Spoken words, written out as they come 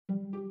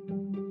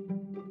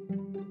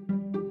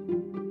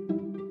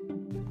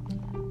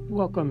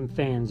Welcome,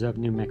 fans of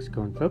New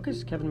Mexico in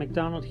Focus. Kevin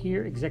McDonald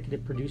here,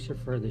 executive producer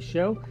for the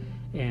show,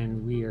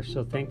 and we are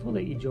so thankful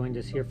that you joined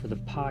us here for the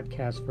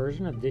podcast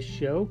version of this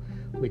show,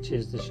 which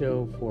is the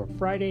show for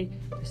Friday,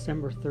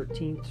 December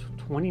 13th,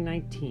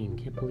 2019.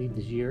 Can't believe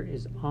this year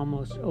is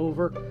almost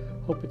over.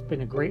 Hope it's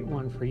been a great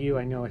one for you.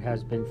 I know it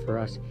has been for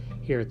us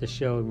here at the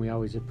show, and we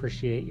always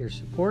appreciate your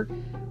support.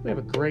 We have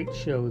a great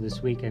show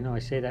this week. I know I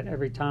say that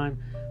every time,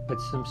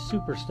 but some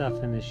super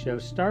stuff in this show,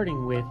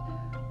 starting with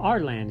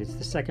Our Land. It's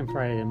the second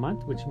Friday of the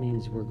month, which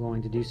means we're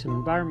going to do some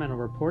environmental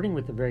reporting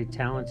with the very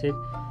talented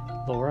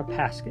Laura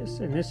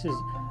Paskus. And this is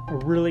a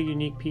really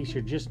unique piece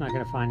you're just not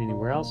going to find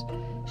anywhere else.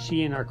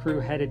 She and our crew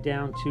headed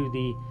down to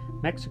the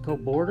Mexico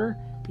border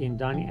in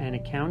Doña Ana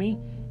County,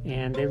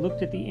 and they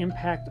looked at the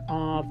impact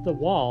of the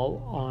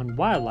wall on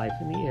wildlife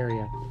in the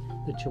area.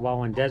 The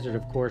Chihuahuan Desert,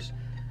 of course,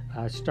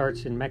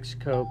 starts in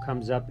Mexico,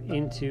 comes up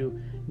into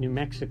New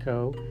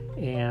Mexico,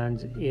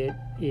 and it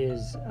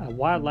is a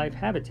wildlife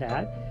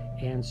habitat.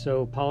 And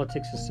so,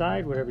 politics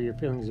aside, whatever your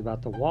feelings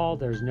about the wall,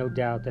 there's no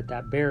doubt that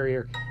that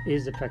barrier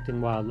is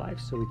affecting wildlife.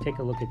 So we take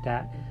a look at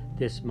that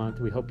this month.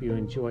 We hope you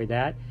enjoy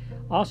that.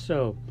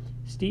 Also,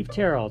 Steve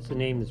Terrell, it's a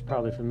name that's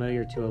probably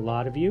familiar to a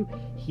lot of you.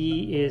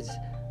 He is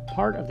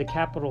part of the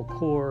Capitol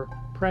Corps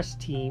press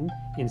team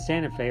in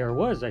Santa Fe, or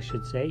was, I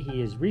should say.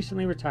 He is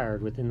recently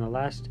retired within the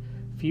last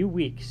few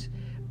weeks.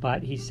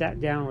 But he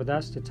sat down with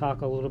us to talk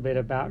a little bit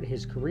about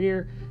his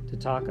career, to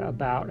talk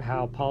about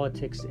how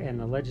politics and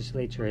the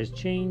legislature has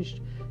changed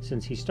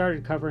since he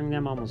started covering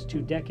them almost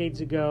 2 decades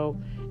ago,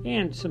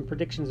 and some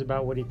predictions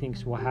about what he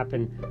thinks will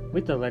happen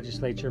with the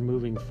legislature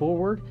moving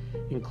forward,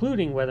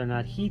 including whether or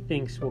not he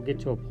thinks we'll get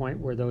to a point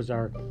where those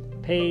are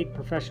paid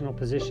professional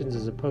positions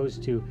as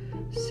opposed to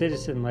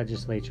citizen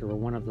legislature. We're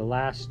one of the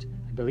last,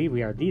 I believe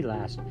we are the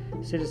last,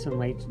 citizen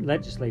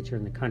legislature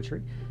in the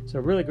country. So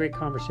a really great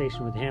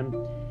conversation with him,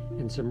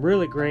 and some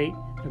really great,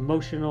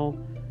 emotional,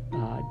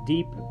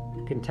 deep,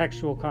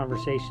 contextual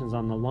conversations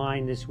on the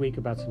line this week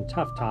about some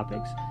tough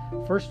topics.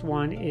 First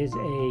one is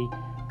a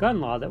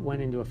gun law that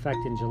went into effect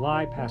in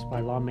July, passed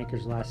by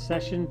lawmakers last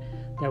session,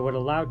 that would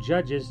allow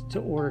judges to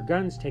order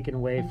guns taken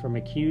away from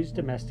accused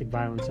domestic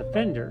violence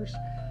offenders.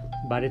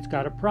 But it's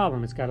got a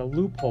problem. It's got a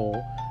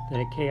loophole that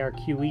a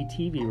KRQE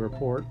TV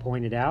report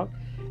pointed out.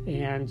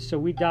 And so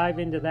we dive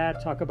into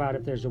that, talk about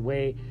if there's a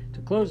way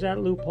to close that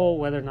loophole,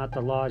 whether or not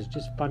the law is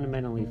just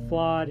fundamentally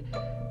flawed.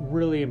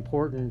 Really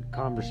important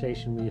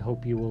conversation we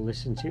hope you will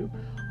listen to.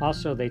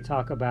 Also, they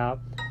talk about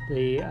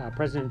the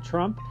President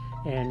Trump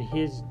and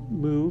his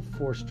move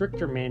for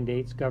stricter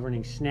mandates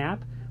governing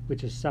SNAP,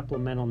 which is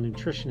Supplemental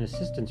Nutrition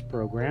Assistance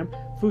Program,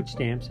 food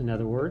stamps in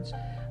other words.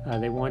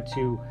 They want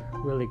to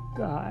really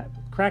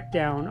crack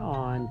down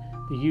on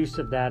the use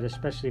of that,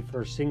 especially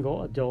for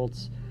single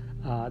adults.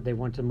 They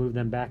want to move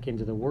them back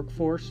into the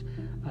workforce,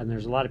 and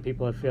there's a lot of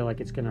people that feel like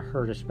it's going to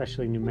hurt,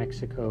 especially New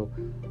Mexico,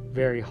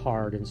 very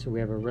hard. And so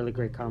we have a really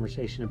great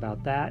conversation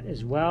about that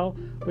as well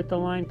with the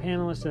line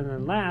panelists. And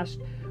then last,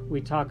 we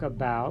talk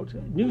about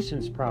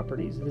nuisance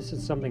properties. This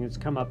is something that's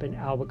come up in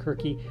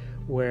Albuquerque,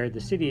 where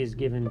the city has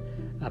given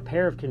a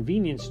pair of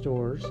convenience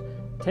stores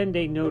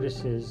 10-day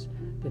notices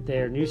that they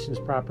are nuisance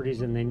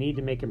properties and they need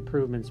to make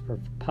improvements for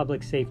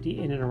public safety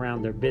in and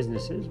around their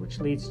businesses, which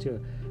leads to a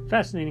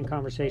fascinating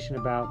conversation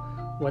about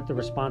what the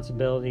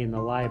responsibility and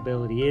the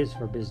liability is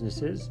for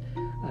businesses,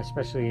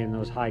 especially in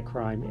those high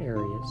crime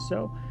areas.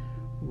 So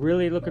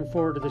really looking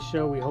forward to the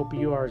show. We hope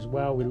you are as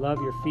well. We love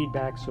your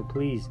feedback, so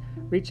please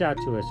reach out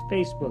to us.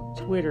 Facebook,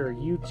 Twitter,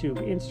 YouTube,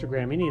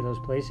 Instagram, any of those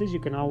places. You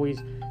can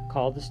always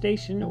call the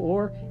station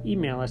or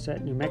email us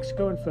at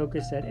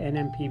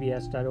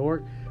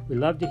newmexicoinfocus@nmpbs.org. We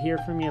love to hear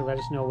from you. Let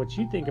us know what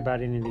you think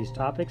about any of these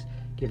topics.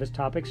 Give us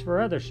topics for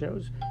other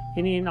shows.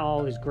 Any and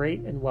all is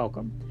great and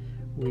welcome.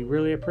 We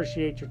really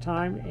appreciate your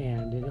time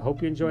and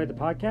hope you enjoy the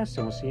podcast,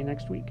 and we'll see you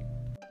next week.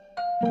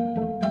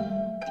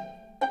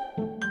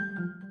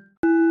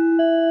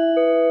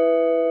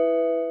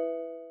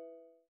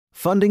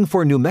 Funding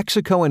for New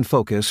Mexico in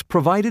Focus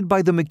provided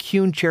by the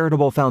McCune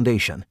Charitable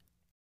Foundation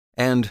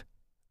and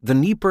the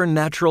Nieper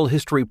Natural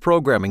History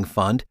Programming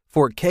Fund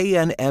for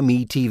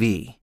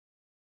KNME-TV.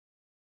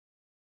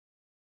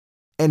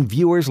 And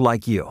viewers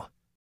like you.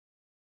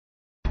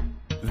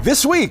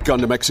 This week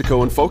on New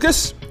Mexico in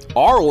Focus,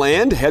 Our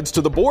Land heads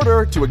to the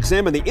border to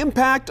examine the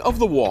impact of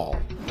the wall.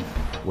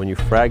 When you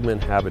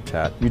fragment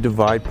habitat, you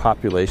divide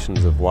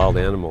populations of wild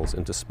animals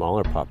into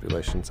smaller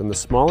populations. And the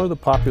smaller the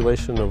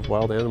population of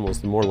wild animals,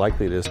 the more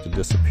likely it is to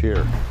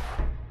disappear.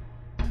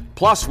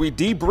 Plus, we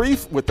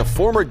debrief with the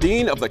former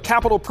dean of the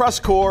Capitol Press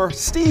Corps,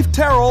 Steve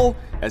Terrell,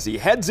 as he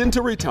heads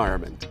into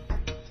retirement.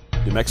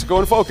 New Mexico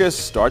in Focus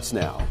starts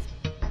now.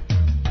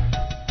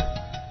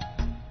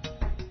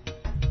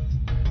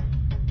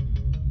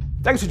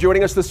 Thanks for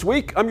joining us this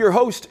week. I'm your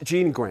host,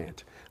 Gene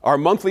Grant. Our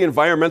monthly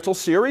environmental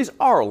series,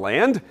 Our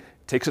Land,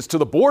 takes us to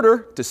the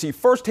border to see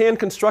firsthand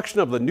construction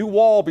of the new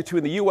wall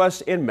between the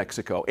U.S. and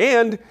Mexico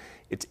and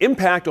its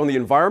impact on the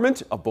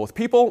environment of both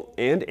people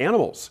and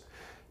animals.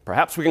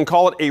 Perhaps we can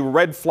call it a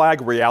red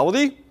flag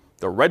reality,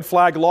 The red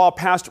flag law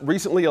passed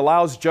recently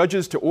allows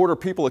judges to order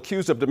people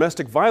accused of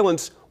domestic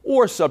violence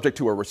or subject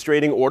to a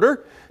restraining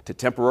order to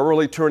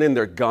temporarily turn in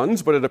their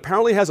guns, but it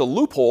apparently has a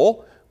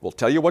loophole. We'll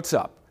tell you what's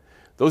up.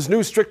 Those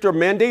new stricter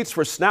mandates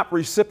for SNAP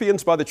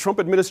recipients by the Trump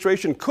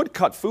administration could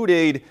cut food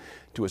aid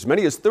to as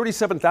many as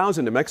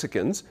 37,000 New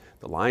Mexicans.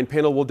 The Line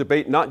panel will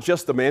debate not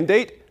just the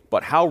mandate,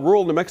 but how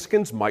rural New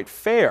Mexicans might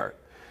fare.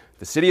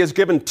 The city has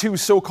given 2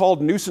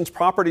 so-called nuisance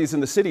properties in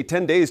the city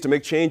 10 days to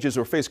make changes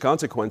or face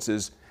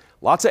consequences.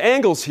 Lots of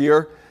angles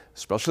here,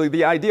 especially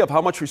the idea of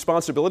how much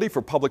responsibility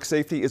for public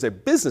safety is a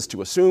business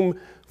to assume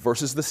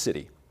versus the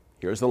city.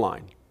 Here's the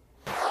line.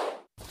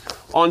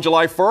 On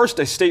July 1st,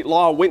 a state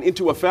law went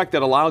into effect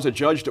that allows a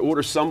judge to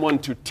order someone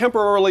to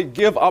temporarily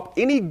give up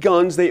any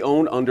guns they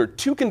own under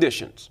 2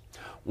 conditions.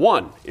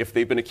 1, if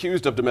they've been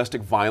accused of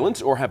domestic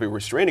violence or have a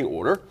restraining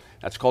order.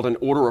 That's called an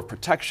order of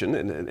protection,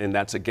 and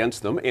that's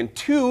against them. And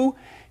 2,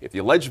 if the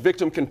alleged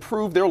victim can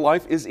prove their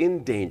life is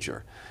in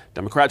danger.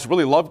 Democrats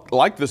really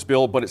like this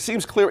bill, but it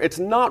seems clear it's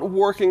not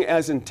working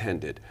as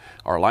intended.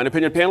 Our Line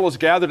Opinion panel is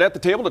gathered at the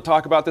table to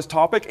talk about this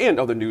topic and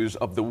other news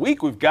of the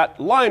week. We've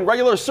got Line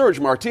regular Serge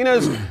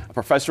Martinez, a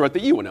professor at the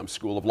UNM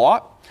School of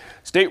Law.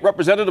 State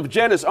Representative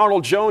Janice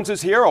Arnold-Jones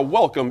is here, a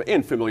welcome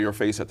and familiar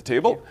face at the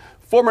table.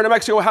 Former New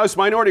Mexico House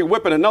Minority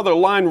Whip and another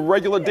Line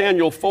regular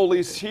Daniel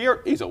Foley's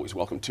here. He's always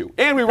welcome too.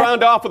 And we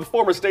round off with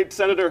former State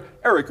Senator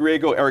Eric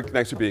Riego. Eric,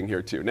 thanks for being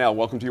here too. Now,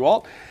 welcome to you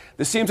all.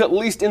 This seems at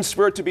least in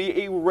spirit to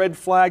be a red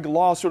flag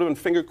law, sort of in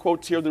finger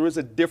quotes here. There is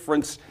a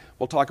difference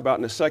we'll talk about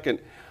in a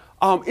second.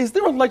 Is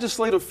there a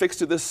legislative fix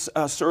to this,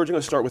 Serge? I'm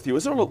going to start with you.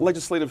 Is there a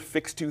legislative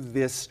fix to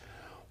this?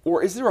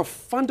 Or is there a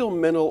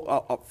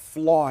fundamental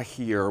flaw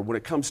here when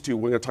it comes to,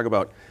 we're going to talk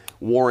about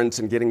warrants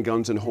and getting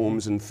guns in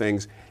homes and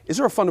things. Is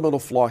there a fundamental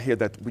flaw here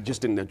that we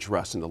just didn't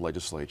address in the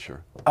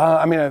legislature?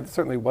 I mean, it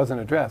certainly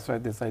wasn't addressed,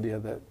 right? This idea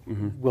that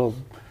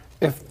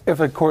if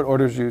a court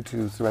orders you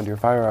to surrender your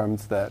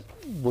firearms, that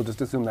we'll just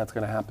assume that's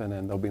going to happen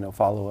and there'll be no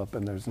follow-up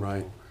and there's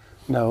no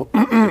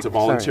it's a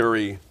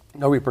voluntary...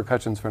 no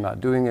repercussions for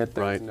not doing it.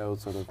 There's no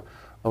sort of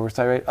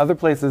oversight, right? Other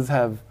places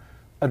have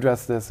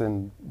addressed this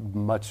in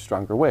much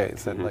stronger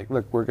ways. And like,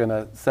 look, we're going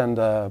to send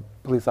a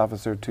police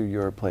officer to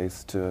your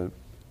place to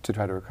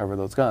try to recover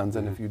those guns.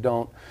 And if you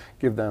don't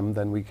give them,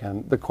 then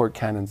the court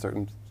can in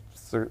certain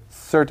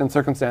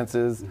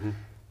circumstances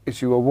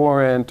issue a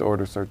warrant,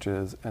 order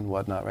searches and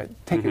whatnot, right?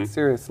 Take it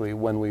seriously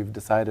when we've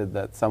decided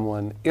that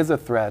someone is a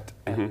threat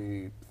and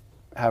we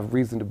have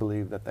reason to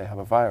believe that they have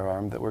a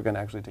firearm, that we're going to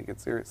actually take it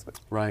seriously.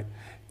 Right.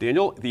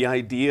 Daniel, the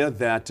idea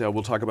that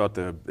we'll talk about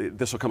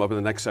this will come up in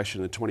the next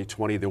section in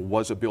 2020. There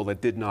was a bill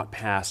that did not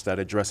pass that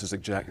addresses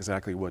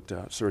exactly what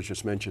Serge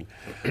just mentioned.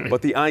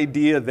 But the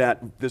idea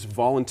that this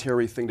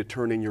voluntary thing to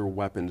turn in your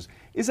weapons,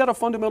 is that a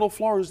fundamental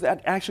flaw or is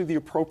that actually the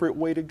appropriate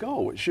way to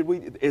go?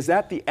 Is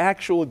that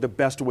the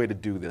best way to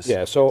do this?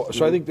 Yeah, so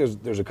I think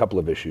there's a couple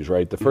of issues,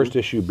 right? The first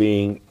issue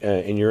being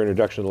in your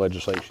introduction to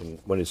legislation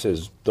when it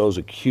says those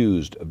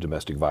accused of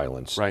domestic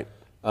violence. Right.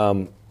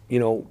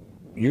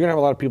 You're going to have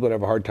a lot of people that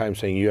have a hard time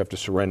saying you have to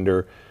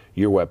surrender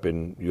your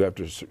weapon, you have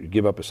to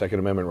give up a Second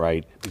Amendment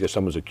right because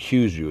someone's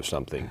accused you of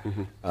something.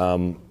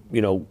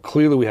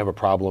 Clearly we have a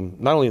problem,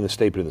 not only in the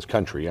state but in this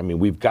country. I mean,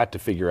 we've got to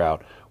figure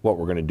out what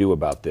we're going to do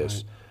about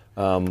this.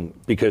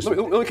 Because let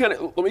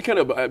me kind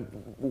of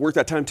work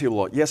that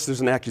timetable out. Yes,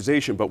 there's an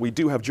accusation, but we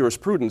do have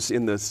jurisprudence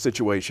in this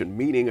situation,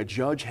 meaning a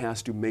judge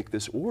has to make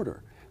this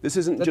order. This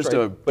isn't That's just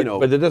right.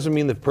 But that doesn't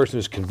mean the person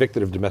is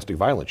convicted of domestic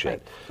violence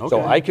yet. Okay.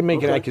 So I can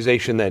make an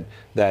accusation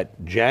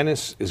that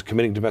Janice is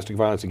committing domestic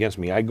violence against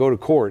me. I go to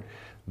court.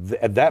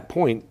 At that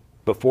point,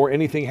 before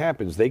anything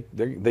happens, they're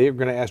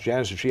going to ask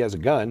Janice if she has a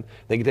gun.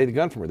 They can take the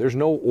gun from her. There's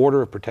no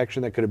order of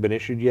protection that could have been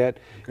issued yet.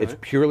 Okay. It's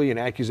purely an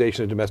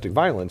accusation of domestic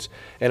violence.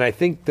 And I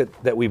think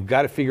that we've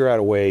got to figure out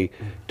a way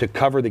to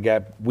cover the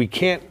gap. We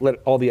can't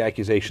let all the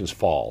accusations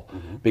fall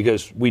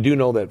because we do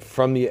know that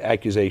from the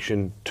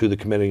accusation to the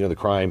committing of the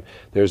crime,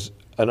 there's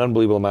an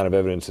unbelievable amount of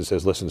evidence that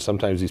says, listen,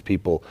 sometimes these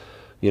people,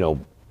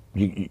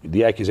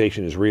 the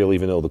accusation is real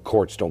even though the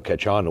courts don't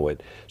catch on to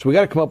it. So we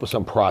got to come up with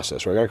some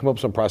process, right? We got to come up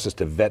with some process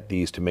to vet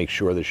these to make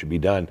sure this should be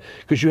done.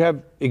 Because you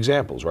have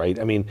examples, right?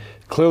 I mean,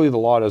 clearly the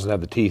law doesn't have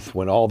the teeth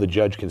when all the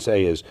judge can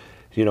say is,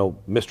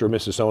 Mr. or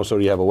Mrs. So-and-so,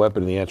 do you have a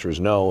weapon? And the answer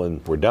is no,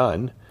 and we're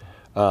done.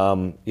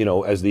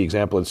 As the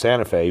example in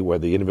Santa Fe where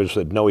the individual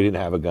said, no, he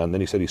didn't have a gun.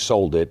 Then he said he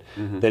sold it.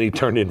 Then he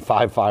turned in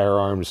 5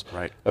 firearms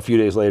a few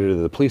days later to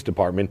the police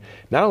department.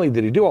 Not only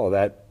did he do all of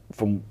that,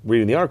 from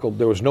reading the article,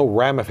 there was no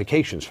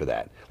ramifications for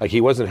that. Like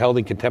he wasn't held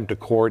in contempt of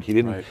court. He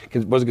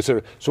wasn't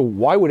considered. So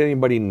why would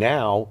anybody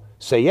now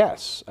say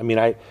yes? I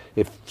mean,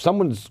 if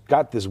someone's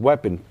got this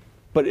weapon,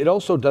 but it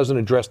also doesn't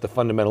address the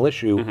fundamental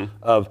issue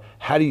of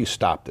how do you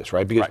stop this,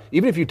 right? Because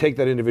even if you take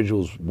that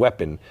individual's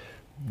weapon,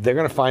 they're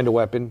going to find a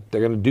weapon. They're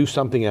going to do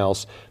something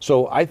else.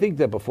 So I think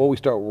that before we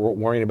start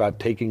worrying about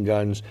taking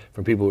guns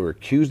from people who are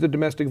accused of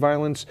domestic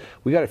violence,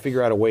 we got to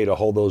figure out a way to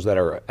hold those that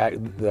are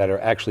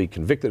actually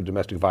convicted of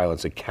domestic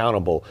violence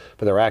accountable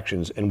for their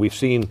actions. And we've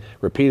seen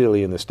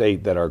repeatedly in the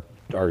state that are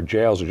our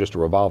jails are just a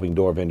revolving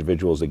door of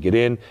individuals that get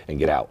in and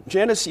get out.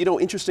 Janice, you know,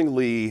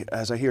 interestingly,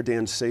 as I hear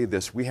Dan say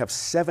this, we have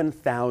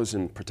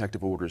 7,000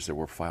 protective orders that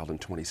were filed in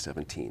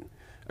 2017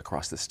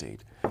 across the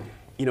state.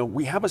 You know,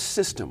 we have a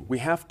system.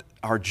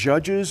 Our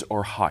judges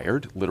are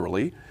hired,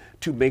 literally,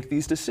 to make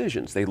these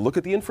decisions. They look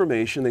at the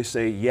information, they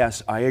say,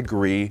 yes, I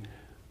agree,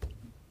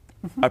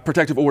 a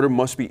protective order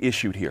must be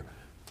issued here.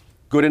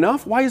 Good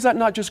enough? Why is that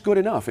not just good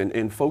enough?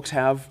 And folks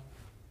have,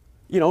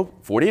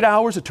 48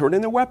 hours to turn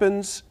in their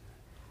weapons.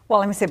 Well,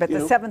 let me say, but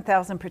the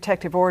 7,000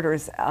 protective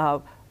orders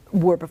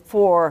were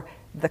before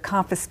the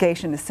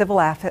confiscation, the civil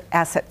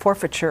asset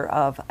forfeiture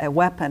of a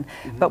weapon.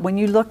 Mm-hmm. But when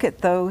you look at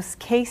those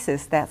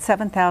cases, that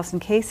 7,000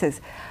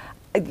 cases,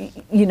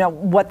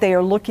 what they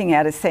are looking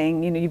at is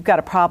saying, you've got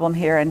a problem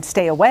here and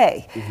stay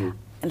away. Mm-hmm.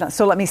 And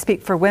so let me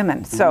speak for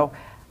women. Mm-hmm. So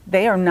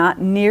they are not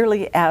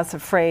nearly as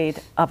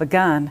afraid of a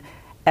gun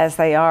as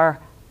they are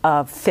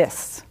of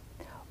fists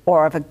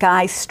or of a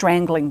guy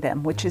strangling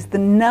them, which is the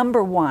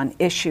number one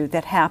issue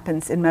that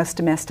happens in most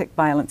domestic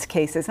violence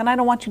cases. And I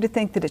don't want you to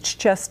think that it's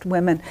just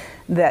women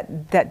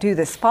that do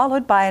this,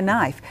 followed by a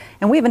knife.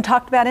 And we haven't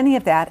talked about any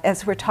of that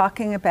as we're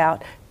talking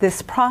about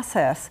this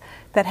process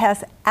that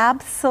has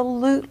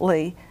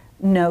absolutely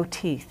no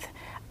teeth.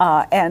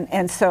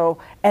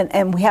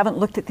 And we haven't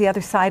looked at the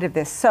other side of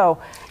this. So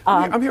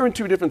I'm hearing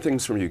two different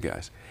things from you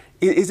guys.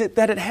 Is it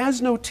that it has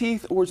no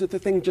teeth, or is it the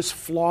thing just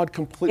flawed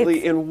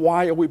completely, and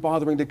why are we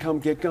bothering to come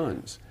get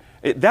guns?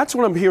 That's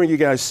what I'm hearing you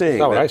guys saying.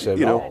 That's not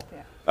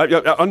what I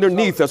said.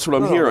 Underneath, that's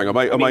what I'm hearing.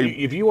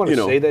 If you want to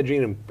say that,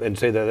 Gene, and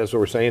say that that's what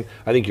we're saying,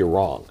 I think you're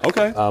wrong.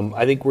 Okay.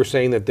 I think we're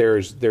saying that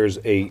there's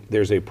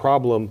a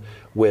problem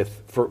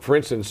with, for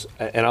instance,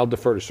 and I'll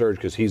defer to Serge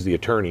because he's the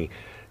attorney,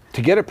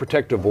 to get a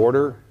protective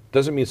order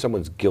doesn't mean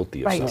someone's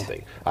guilty of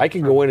something. I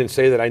can go in and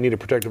say that I need a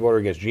protective order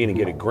against Gene and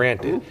get it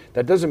granted. Mm-hmm.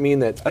 That doesn't mean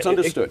that... That's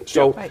understood.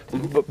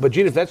 But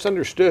Gene, if that's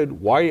understood,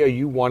 why are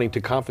you wanting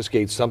to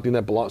confiscate something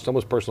that belongs to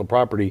someone's personal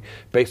property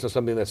based on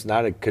something that's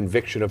not a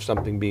conviction of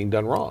something being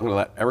done wrong? I'm going to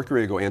let Eric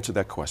Riego answer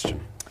that question.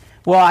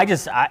 Well,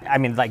 I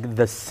mean, like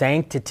the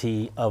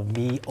sanctity of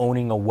me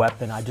owning a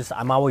weapon,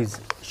 I'm always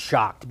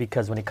shocked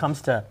because when it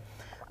comes to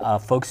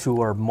folks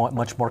who are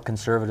much more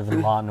conservative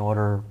and law and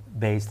order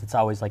based, it's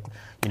always like,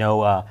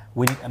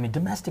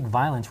 domestic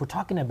violence, we're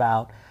talking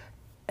about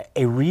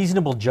a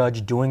reasonable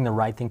judge doing the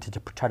right thing to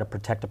try to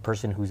protect a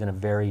person who's in a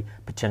very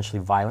potentially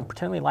violent,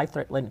 potentially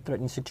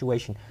life-threatening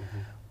situation.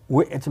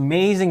 Mm-hmm. It's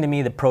amazing to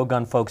me that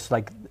pro-gun folks,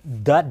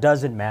 that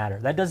doesn't matter.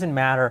 That doesn't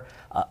matter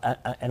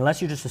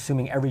unless you're just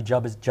assuming every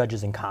judge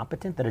is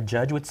incompetent, that a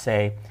judge would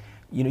say,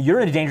 you're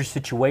in a dangerous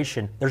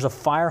situation. There's a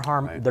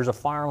firearm. Right. There's a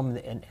firearm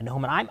in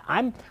home,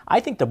 and I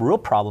think the real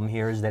problem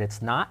here is that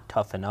it's not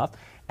tough enough,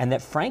 and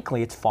that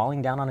frankly it's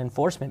falling down on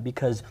enforcement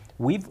because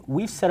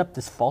we've set up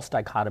this false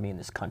dichotomy in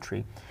this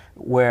country,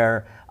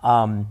 where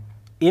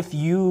if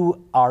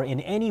you are in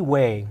any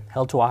way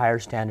held to a higher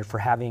standard for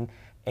having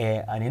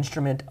an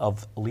instrument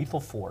of lethal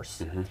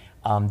force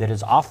that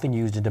is often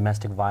used in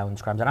domestic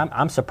violence crimes, and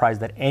I'm surprised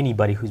that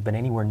anybody who's been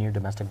anywhere near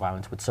domestic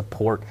violence would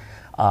support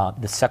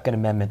the Second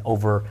Amendment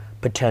over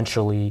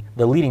potentially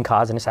the leading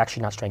cause, and it's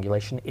actually not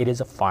strangulation, it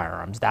is a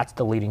firearms. That's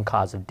the leading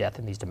cause of death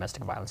in these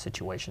domestic violence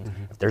situations.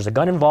 Mm-hmm. If there's a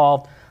gun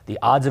involved, the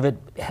odds of it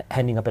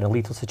ending up in a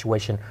lethal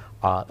situation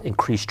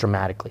increase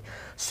dramatically.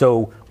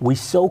 So we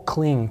so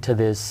cling to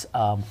this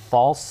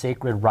false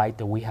sacred right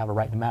that we have a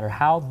right, no matter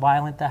how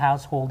violent the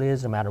household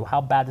is, no matter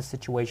how bad the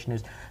situation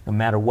is, no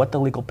matter what the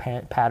legal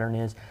pattern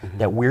is,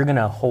 that we're going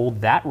to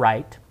hold that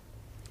right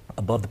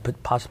above the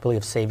possibility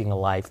of saving a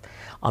life.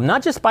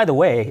 Not just, by the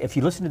way, if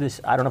you listen to this,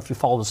 I don't know if you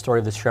follow the story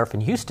of the sheriff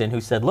in Houston who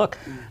said, look,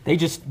 he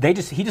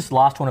just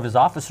lost one of his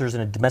officers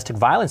in a domestic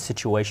violence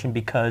situation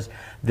because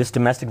this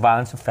domestic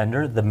violence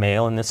offender, the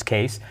male in this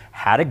case,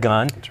 had a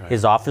gun. Right.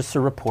 His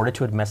officer reported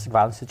to a domestic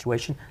violence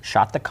situation,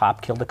 shot the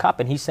cop, killed the cop.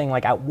 And he's saying,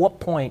 at what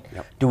point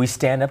do we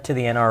stand up to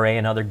the NRA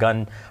and other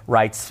gun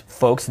rights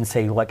folks and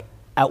say,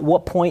 at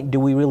what point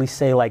do we really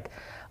say,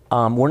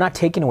 we're not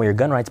taking away your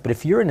gun rights, but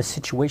if you're in a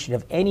situation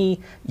of you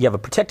have a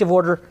protective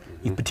order,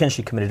 you've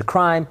potentially committed a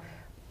crime,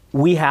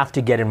 we have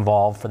to get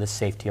involved for the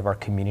safety of our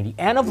community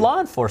and of law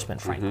enforcement,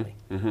 frankly.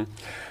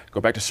 Go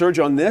back to Serge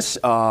on this.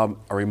 A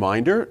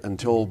reminder,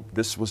 until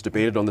this was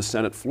debated on the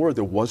Senate floor,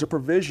 there was a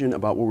provision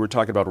about what we were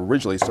talking about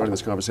originally, starting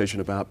this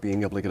conversation about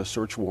being able to get a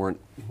search warrant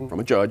from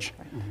a judge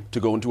to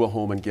go into a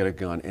home and get a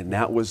gun. And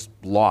that was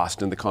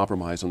lost in the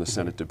compromise on the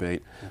Senate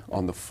debate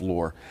on the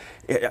floor.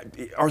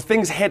 Are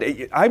things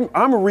headed?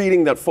 I'm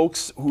reading that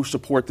folks who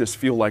support this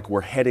feel like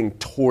we're heading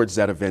towards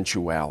that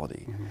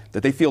eventuality,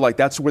 that they feel like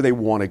that's where they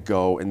want to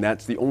go, and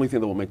that's the only thing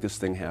that will make this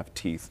thing have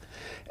teeth.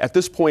 At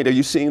this point, are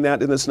you seeing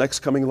that in this next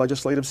coming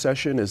legislative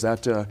session? Is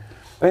that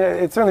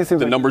it certainly seems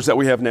the like numbers that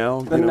we have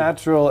now? The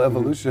natural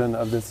evolution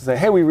of this to say,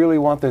 hey, we really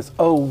want this.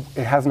 Oh,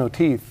 it has no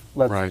teeth.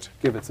 Let's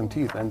give it some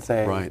teeth and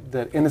say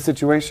that in a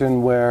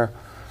situation where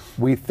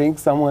we think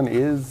someone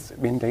is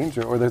in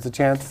danger or there's a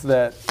chance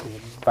that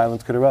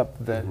violence could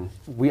erupt, that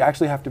we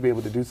actually have to be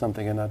able to do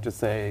something and not just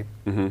say,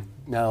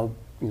 now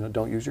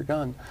don't use your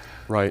gun.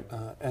 Right.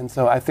 And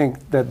so I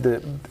think that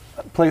the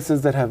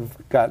places that have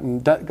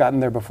gotten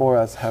there before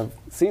us have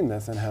seen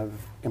this and have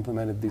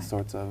implemented these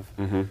sorts of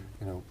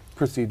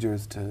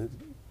procedures to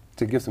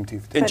give some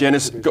teeth to And it.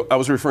 Janice, I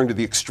was referring to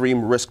the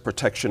Extreme Risk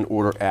Protection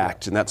Order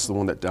Act, and that's the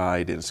one that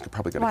died, and it's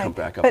probably going to come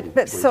back up. But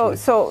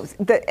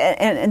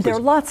there are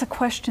lots of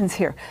questions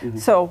here.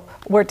 So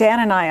where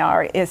Dan and I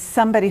are is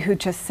somebody who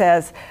just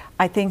says,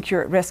 I think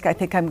you're at risk, I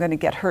think I'm going to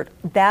get hurt.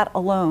 That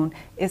alone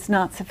is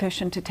not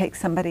sufficient to take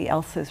somebody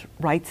else's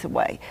rights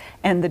away.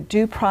 And the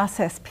due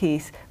process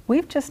piece,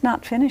 we've just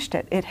not finished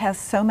it. It has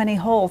so many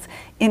holes,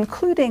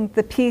 including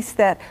the piece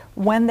that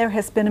when there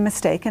has been a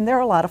mistake, and there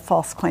are a lot of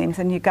false claims,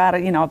 and you got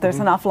to, there's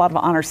an awful lot of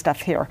honor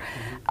stuff here,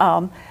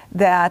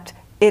 that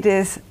it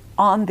is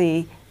on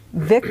the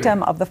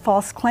victim of the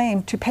false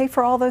claim to pay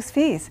for all those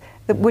fees,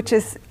 which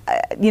is,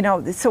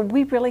 so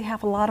we really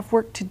have a lot of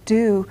work to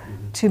do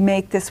to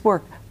make this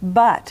work.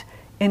 But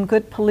in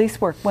good police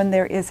work, when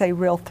there is a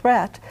real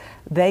threat,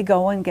 they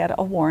go and get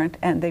a warrant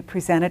and they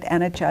present it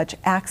and a judge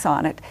acts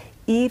on it,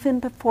 even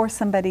before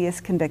somebody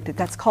is convicted.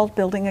 That's called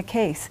building a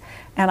case.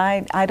 And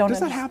I don't. Does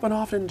that happen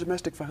often in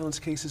domestic violence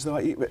cases, though?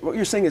 What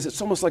you're saying is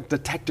it's almost like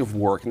detective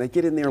work, and they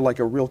get in there like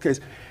a real case.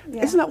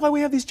 Yeah. Isn't that why we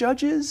have these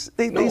judges?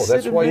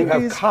 That's why you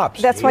have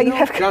cops. That's why you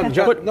have cops.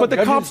 But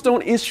the cops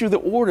don't issue the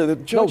order. The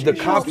judge the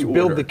cops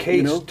build the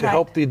case to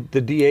help the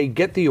DA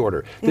get the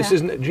order. This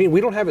isn't, Gene, we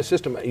don't have a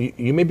system,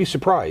 you may be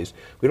surprised,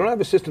 we don't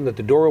have a system that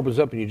the door opens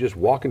up and you just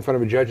walk in front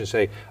of a judge and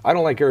say, I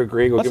don't like Eric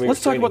Griego, give me a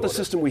Let's talk about the order.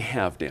 system we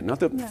have, Dan. Not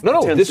the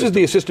this is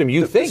the system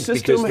you think,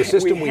 because the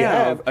system we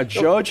have, a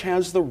judge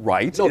has the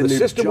right. No, the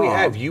system we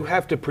have, you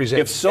have to present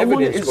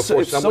evidence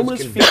before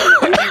someone's convicted. If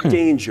someone is feeling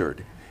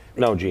endangered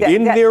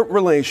in their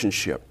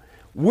relationship,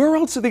 where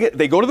else do they get?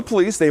 They go to the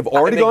police. They've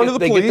already gone to the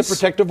police. They get the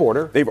protective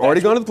order. They've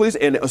already gone to the police,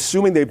 and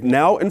assuming they've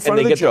now in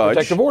front of the judge. And they get the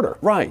protective order.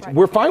 Right.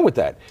 We're fine with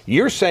that.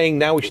 You're saying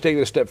now we should take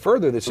it a step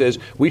further that says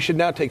we should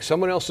now take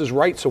someone else's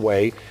rights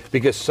away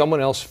because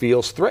someone else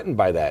feels threatened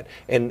by that.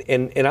 And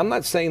I'm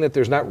not saying that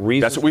there's not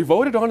reasons. That's what we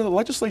voted on in the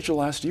legislature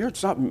last year.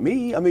 It's not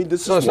me. I mean,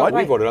 this is what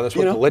we voted on. That's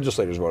what the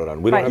legislators voted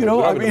on. We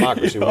don't have a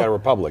democracy. We got a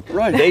republic.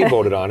 Right. They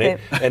voted on it,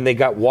 and they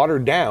got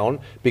watered down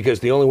because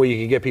the only way you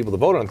can get people to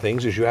vote on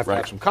things is you have to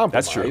have some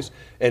compromise. That's true.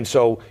 And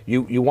so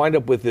you wind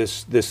up with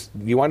this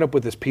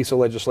piece of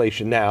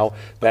legislation now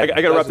that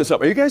I got to wrap this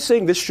up. Are you guys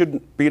saying this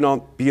shouldn't be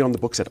on the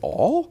books at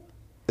all?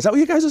 Is that what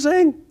you guys are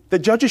saying? The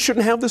judges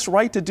shouldn't have this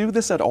right to do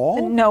this at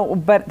all? No,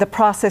 but the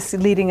process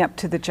leading up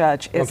to the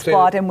judge is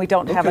flawed, and we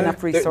don't have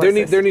enough resources.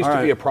 There needs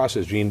to be a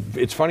process, Gene.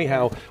 It's funny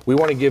how we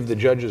want to give the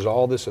judges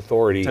all this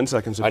authority 10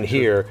 seconds on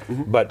here,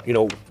 but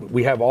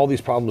we have all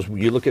these problems.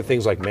 You look at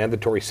things like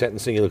mandatory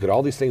sentencing. You look at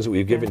all these things that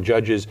we've given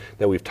judges,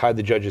 that we've tied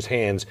the judges'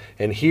 hands,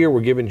 and here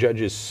we're giving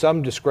judges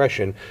some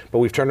discretion, but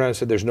we've turned around and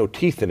said there's no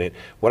teeth in it.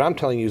 What I'm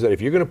telling you is that if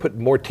you're going to put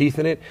more teeth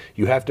in it,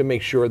 you have to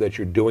make sure that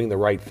you're doing the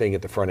right thing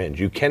at the front end.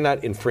 You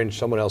cannot infringe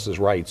someone else's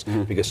rights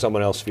because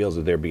someone else feels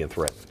that they're being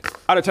threatened.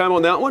 Out of time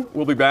on that one.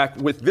 We'll be back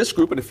with this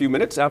group in a few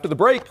minutes. After the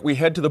break, we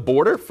head to the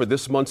border for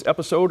this month's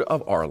episode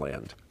of Our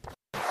Land.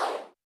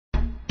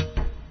 As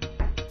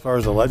far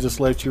as the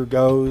legislature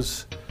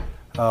goes,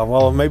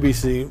 it may be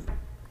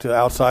to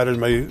outsiders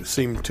may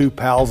seem too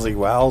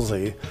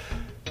palsy-walsy,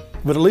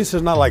 but at least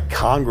it's not like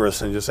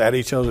Congress and just at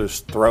each other's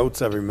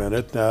throats every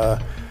minute.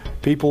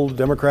 People,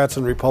 Democrats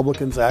and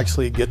Republicans,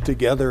 actually get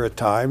together at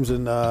times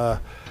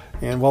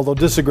and while they'll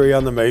disagree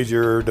on the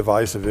major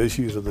divisive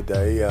issues of the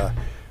day,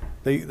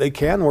 they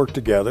can work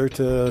together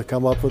to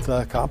come up with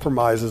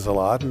compromises a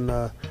lot,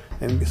 and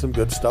some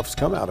good stuff's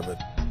come out of it.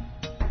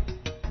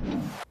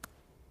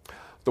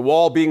 The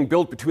wall being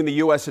built between the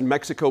U.S. and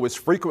Mexico is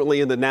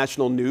frequently in the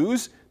national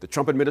news. The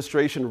Trump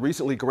administration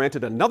recently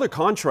granted another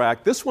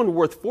contract, this one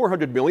worth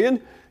 $400 million,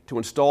 to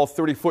install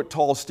 30-foot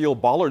tall steel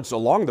bollards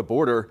along the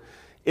border.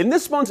 In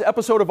this month's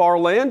episode of Our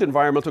Land,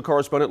 environmental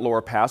correspondent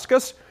Laura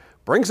Paskus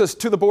brings us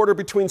to the border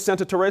between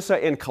Santa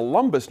Teresa and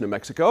Columbus, New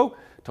Mexico,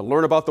 to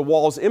learn about the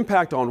wall's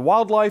impact on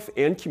wildlife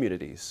and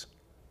communities.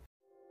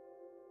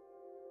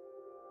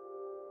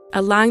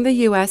 Along the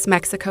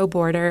U.S.-Mexico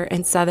border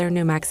in southern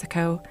New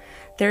Mexico,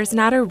 there's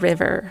not a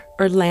river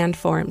or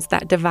landforms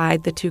that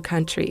divide the two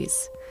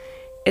countries.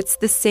 It's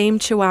the same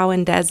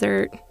Chihuahuan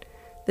desert,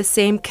 the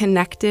same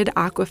connected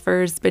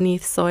aquifers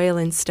beneath soil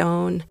and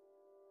stone,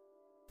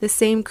 the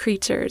same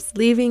creatures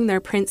leaving their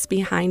prints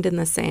behind in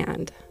the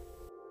sand.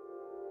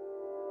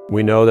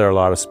 We know there are a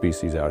lot of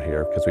species out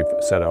here because we've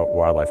set out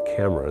wildlife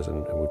cameras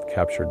and we've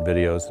captured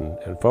videos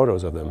and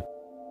photos of them.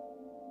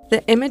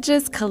 The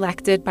images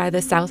collected by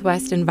the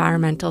Southwest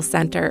Environmental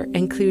Center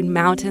include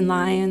mountain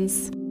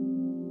lions,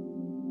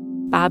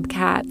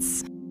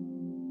 bobcats,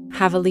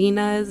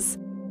 javelinas,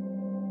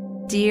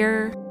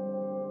 deer,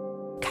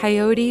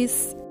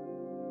 coyotes,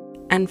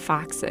 and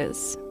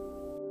foxes.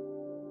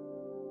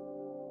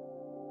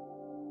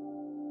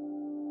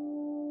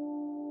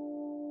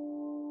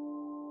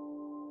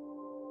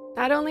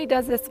 Not only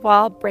does this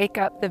wall break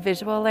up the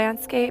visual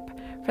landscape,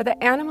 for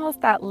the animals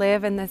that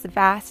live in this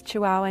vast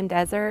Chihuahuan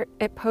desert,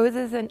 it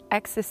poses an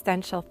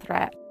existential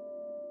threat.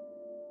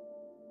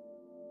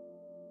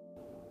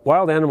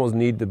 Wild animals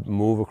need to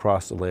move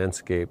across the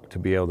landscape to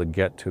be able to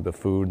get to the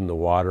food and the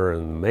water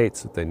and the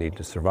mates that they need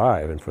to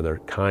survive and for their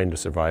kind to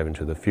survive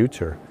into the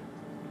future.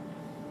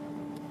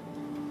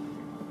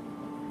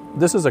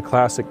 This is a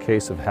classic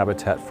case of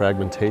habitat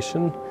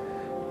fragmentation,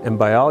 and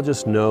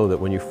biologists know that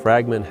when you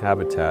fragment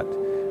habitat,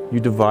 you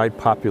divide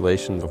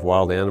populations of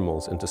wild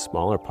animals into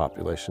smaller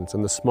populations,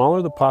 and the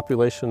smaller the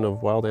population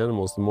of wild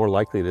animals, the more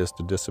likely it is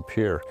to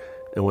disappear.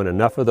 And when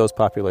enough of those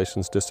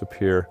populations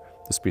disappear,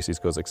 the species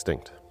goes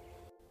extinct.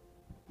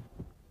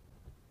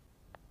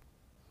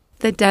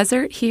 The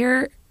desert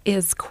here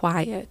is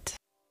quiet.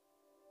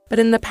 But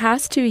in the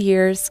past 2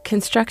 years,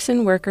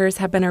 construction workers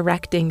have been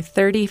erecting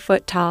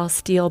 30-foot-tall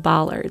steel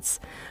bollards,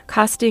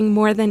 costing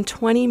more than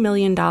 $20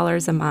 million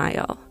a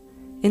mile.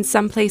 In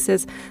some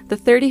places, the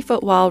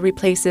 30-foot wall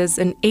replaces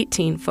an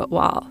 18-foot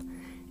wall.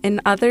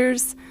 In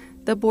others,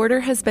 the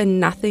border has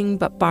been nothing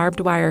but barbed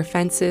wire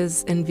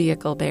fences and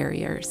vehicle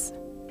barriers.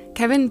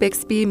 Kevin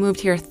Bixby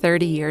moved here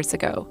 30 years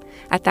ago.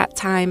 At that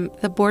time,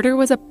 the border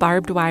was a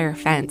barbed wire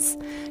fence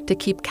to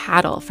keep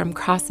cattle from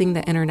crossing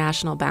the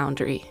international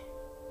boundary.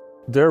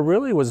 There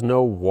really was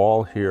no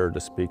wall here to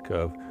speak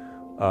of.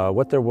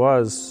 What there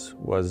was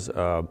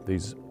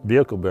these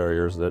vehicle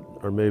barriers that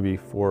are maybe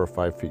 4 or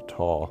 5 feet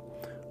tall.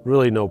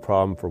 Really no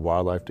problem for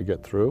wildlife to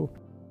get through.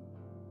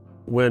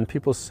 When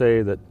people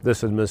say that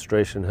this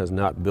administration has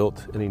not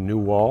built any new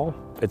wall,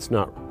 it's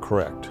not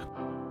correct.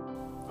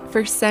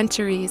 For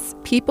centuries,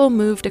 people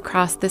moved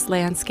across this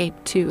landscape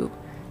too,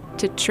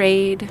 to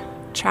trade,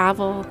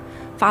 travel,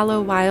 follow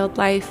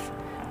wildlife,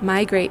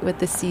 migrate with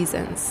the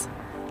seasons,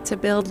 to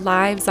build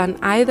lives on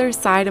either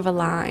side of a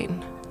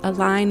line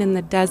in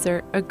the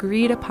desert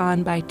agreed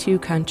upon by 2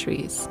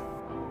 countries.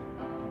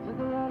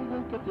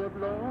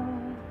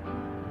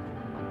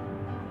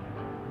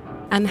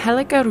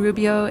 Angelica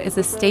Rubio is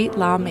a state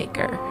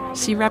lawmaker.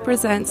 She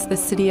represents the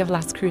city of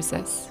Las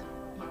Cruces.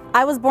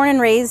 I was born and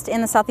raised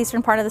in the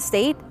southeastern part of the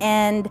state,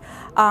 and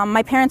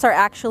my parents are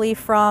actually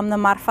from the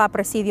Marfa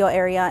Presidio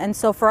area. And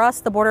so for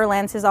us, the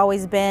borderlands has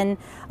always been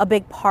a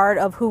big part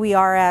of who we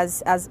are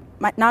as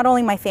not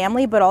only my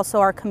family, but also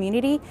our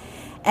community.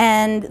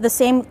 And the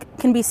same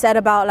can be said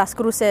about Las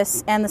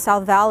Cruces and the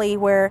South Valley,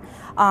 where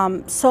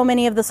so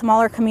many of the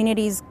smaller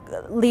communities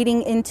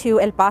leading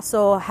into El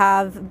Paso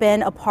have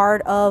been a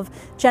part of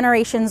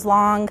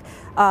generations-long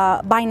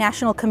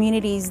binational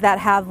communities that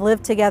have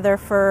lived together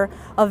for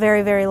a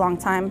very, very long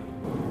time.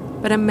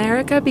 But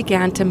America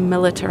began to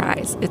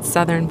militarize its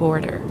southern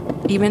border,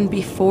 even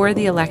before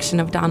the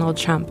election of Donald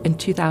Trump in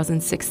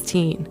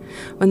 2016,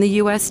 when the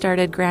U.S.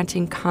 started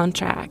granting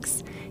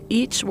contracts,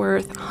 each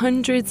worth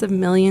hundreds of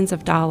millions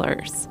of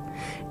dollars.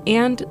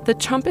 And the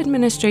Trump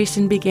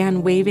administration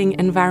began waiving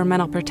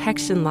environmental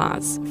protection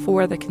laws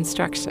for the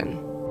construction.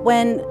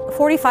 When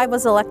 45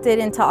 was elected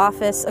into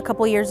office a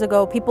couple years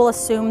ago, people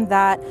assumed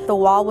that the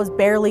wall was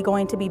barely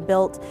going to be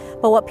built.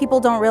 But what people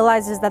don't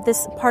realize is that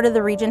this part of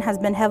the region has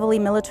been heavily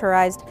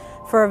militarized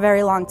for a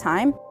very long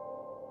time.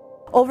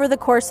 Over the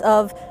course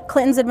of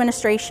Clinton's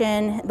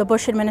administration, the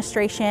Bush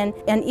administration,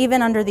 and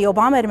even under the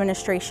Obama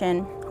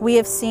administration, we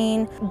have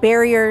seen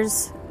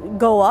barriers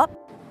go up.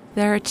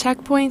 There are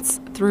checkpoints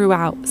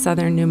throughout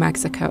southern New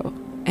Mexico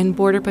and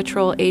Border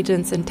Patrol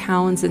agents in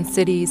towns and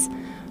cities.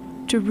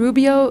 To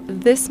Rubio,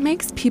 this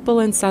makes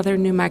people in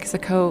southern New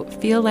Mexico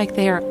feel like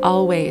they are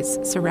always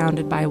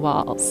surrounded by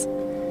walls.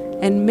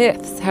 And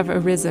myths have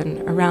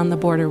arisen around the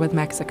border with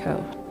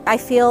Mexico. I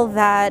feel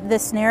that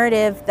this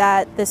narrative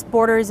that this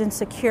border is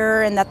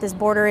insecure and that this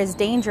border is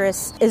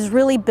dangerous is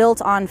really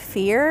built on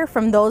fear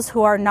from those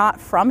who are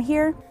not from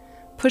here.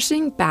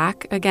 Pushing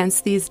back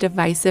against these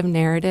divisive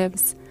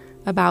narratives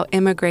about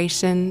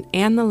immigration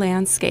and the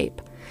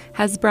landscape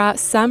has brought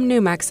some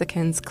New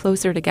Mexicans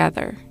closer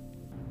together.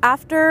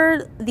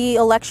 After the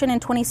election in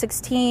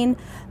 2016,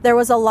 there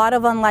was a lot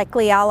of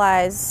unlikely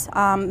allies,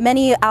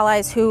 many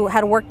allies who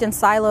had worked in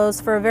silos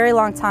for a very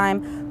long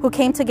time, who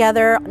came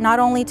together not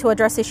only to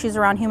address issues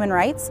around human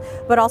rights,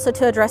 but also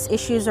to address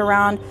issues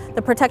around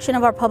the protection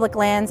of our public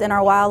lands and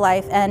our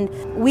wildlife. And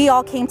we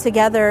all came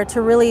together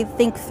to really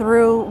think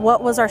through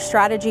what was our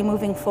strategy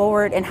moving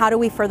forward and how do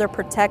we further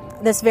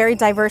protect this very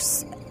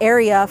diverse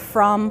area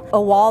from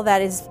a wall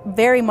that is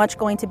very much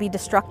going to be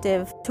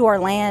destructive to our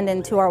land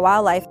and to our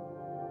wildlife.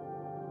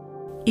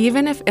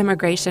 Even if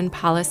immigration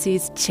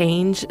policies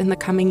change in the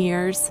coming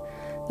years,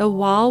 the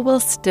wall will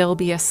still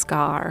be a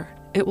scar.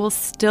 It will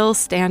still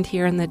stand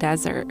here in the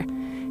desert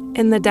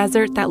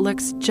that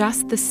looks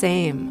just the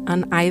same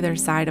on either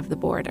side of the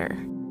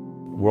border.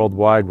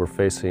 Worldwide, we're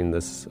facing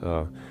this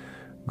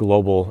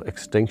global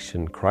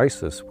extinction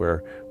crisis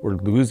where we're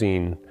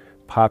losing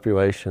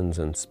populations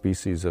and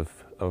species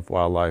of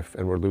wildlife,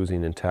 and we're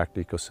losing intact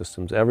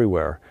ecosystems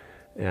everywhere.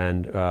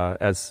 And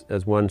as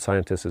one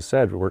scientist has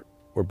said,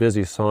 we're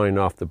busy sawing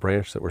off the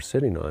branch that we're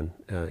sitting on.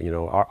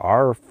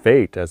 Our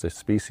fate as a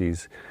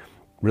species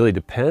really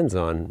depends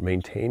on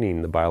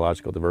maintaining the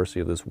biological diversity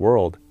of this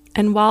world.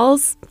 And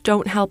walls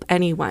don't help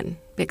anyone,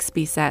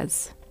 Bixby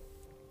says.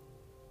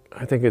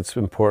 I think it's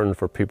important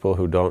for people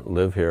who don't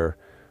live here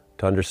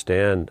to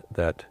understand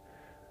that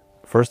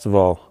First of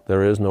all,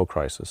 there is no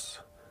crisis.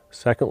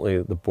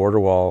 Secondly, the border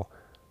wall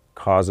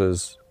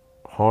causes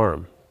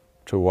harm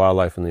to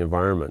wildlife and the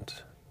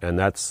environment. And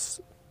this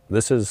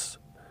is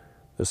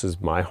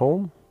my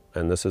home,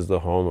 and this is the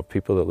home of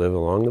people that live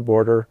along the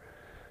border,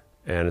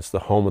 and it's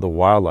the home of the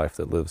wildlife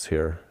that lives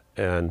here.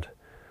 And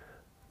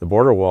the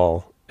border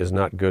wall is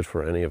not good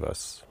for any of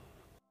us.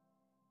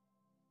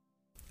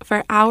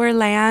 For Our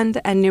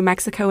Land and New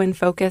Mexico in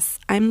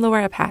Focus, I'm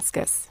Laura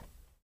Paskus.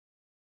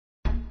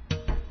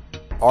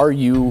 Are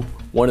you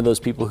one of those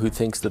people who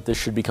thinks that this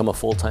should become a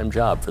full-time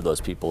job for those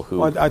people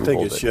who I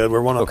think it should. We're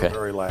one of Okay. the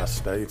very last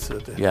states.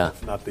 Yeah.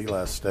 If not the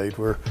last state.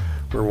 We're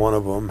one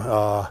of them.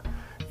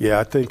 Yeah,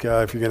 I think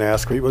if you're going to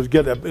ask people,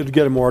 it'd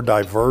get a more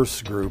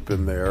diverse group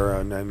in there,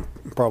 and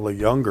probably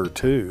younger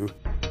too.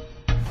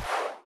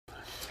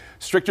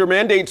 Stricter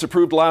mandates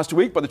approved last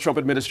week by the Trump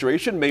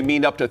administration may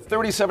mean up to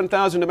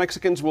 37,000 New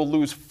Mexicans will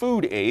lose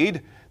food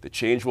aid. The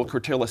change will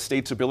curtail a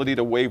state's ability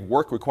to waive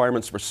work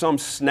requirements for some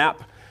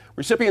SNAP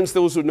recipients,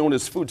 those who are known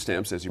as food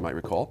stamps, as you might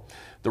recall.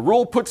 The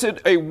rule puts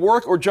it a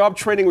work or job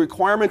training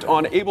requirement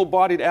on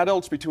able-bodied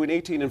adults between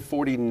 18 and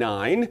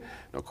 49. Now,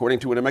 according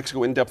to a New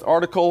Mexico in-depth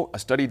article, a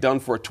study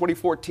done for a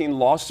 2014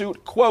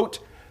 lawsuit, quote,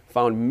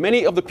 found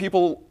many of the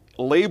people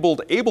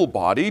labeled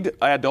able-bodied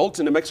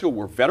adults in New Mexico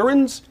were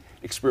veterans,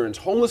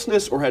 experienced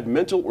homelessness, or had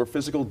mental or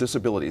physical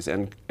disabilities,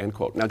 end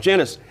quote. Now,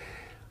 Janice,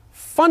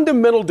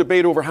 fundamental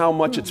debate over how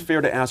much it's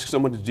fair to ask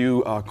someone to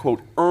do,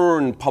 quote,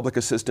 earn public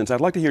assistance.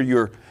 I'd like to hear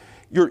your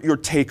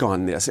take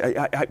on this.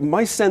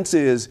 My sense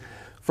is,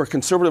 for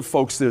conservative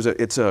folks,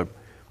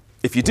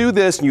 if you do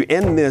this and you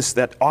end this,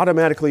 that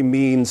automatically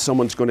means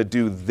someone's going to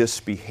do this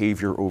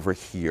behavior over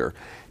here.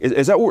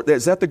 Is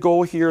that the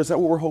goal here? Is that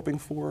what we're hoping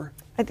for?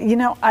 You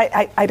know,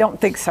 I don't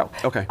think so.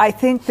 Okay. I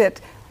think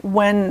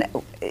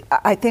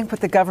what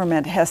the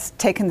government has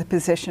taken the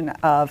position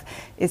of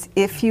is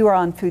if you are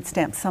on food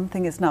stamps,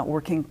 something is not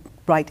working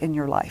right in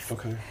your life.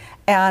 Okay.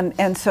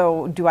 And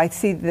so do I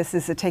see this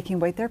as a taking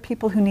weight? There are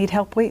people who need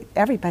help.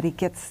 Everybody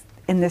gets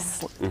in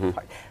this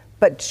part.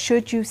 But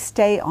should you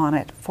stay on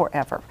it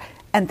forever?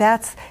 And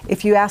that's,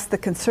 if you ask the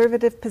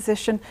conservative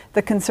position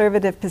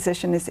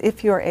is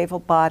if you're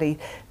able-bodied,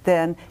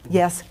 then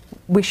yes,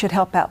 we should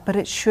help out, but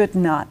it should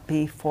not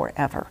be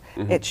forever.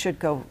 It should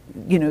go,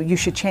 you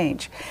should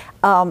change.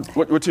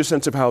 What's your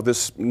sense of how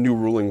this new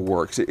ruling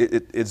works?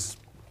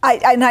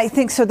 I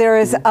think so. There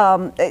is, and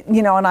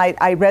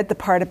I read the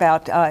part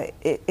about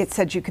it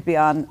said you could be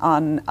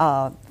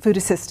on food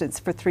assistance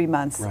for 3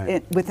 months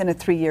within a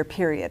 3-year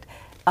period.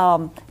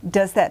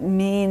 Does that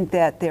mean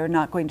that they're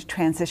not going to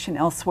transition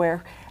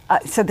elsewhere?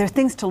 So there are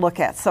things to look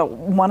at. So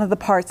one of the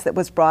parts that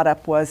was brought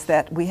up was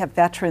that we have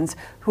veterans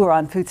who are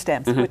on food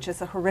stamps, which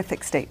is a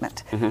horrific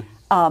statement.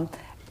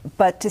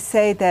 But to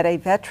say that a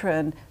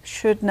veteran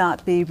should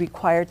not be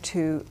required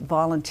to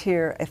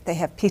volunteer if they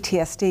have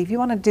PTSD, if you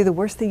want to do the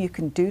worst thing you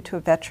can do to a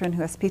veteran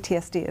who has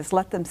PTSD is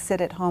let them sit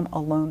at home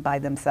alone by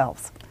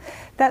themselves.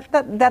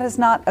 That is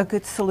not a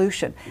good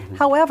solution.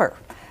 However,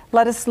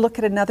 let us look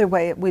at another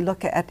way. We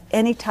look at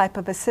any type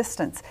of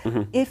assistance.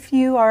 If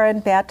you are in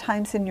bad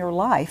times in your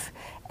life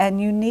and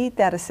you need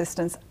that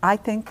assistance, I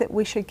think that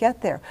we should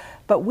get there.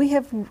 But we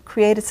have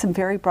created some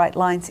very bright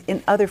lines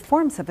in other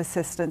forms of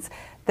assistance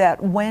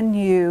that when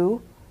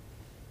you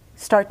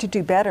start to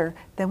do better,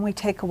 then we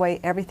take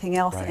away everything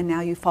else and now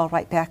you fall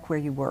right back where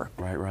you were.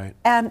 Right.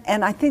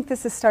 And I think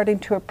this is starting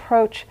to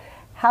approach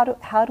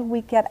how do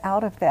we get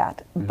out of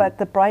that? But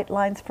the bright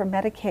lines for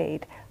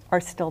Medicaid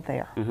are still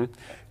there.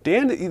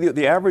 Dan,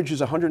 the average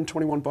is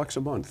 $121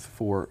 a month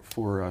for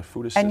food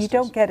assistance. And you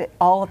don't get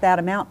all of that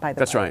amount, by the way.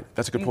 That's right.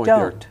 That's a good point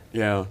don't.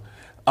 there.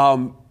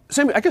 Yeah.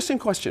 Same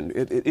question.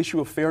 Issue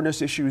of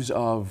fairness, issues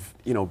of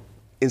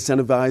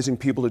incentivizing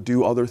people to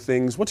do other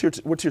things. What's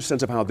your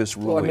sense of how this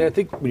ruling? Well, I mean, I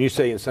think when you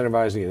say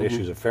incentivizing and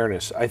issues of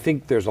fairness, I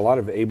think there's a lot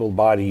of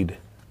able-bodied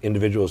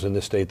individuals in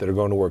this state that are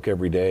going to work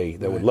every day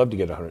that would love to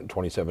get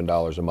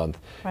 $127 a month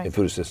in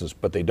food assistance,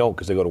 but they don't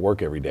because they go to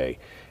work every day.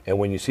 And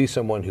when you see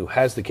someone who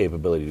has the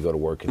capability to go to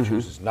work and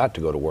chooses not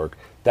to go to work,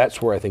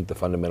 that's where I think the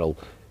fundamental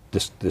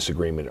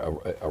disagreement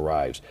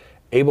arrives.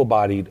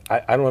 Able-bodied,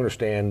 I don't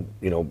understand,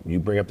 you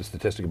bring up the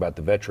statistic about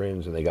the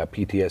veterans and they got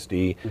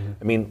PTSD.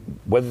 I mean,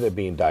 whether they're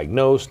being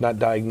diagnosed, not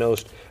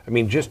diagnosed,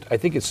 I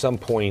think at some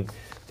point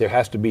there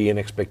has to be an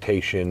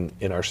expectation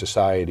in our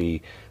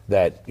society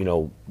that,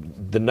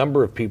 the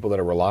number of people that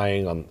are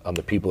relying on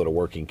the people that are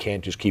working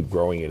can't just keep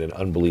growing at an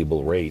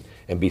unbelievable rate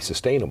and be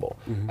sustainable.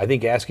 I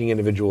think asking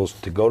individuals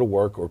to go to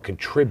work or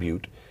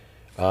contribute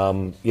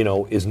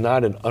is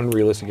not an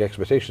unrealistic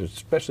expectation,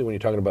 especially when you're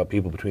talking about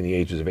people between the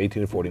ages of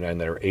 18 and 49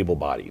 that are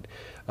able-bodied.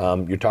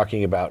 You're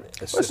talking about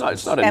it's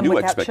not a new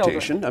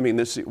expectation. Children. I mean,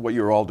 what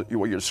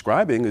you're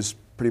describing is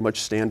pretty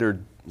much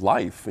standard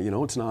life.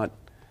 It's not.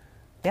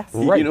 Yes.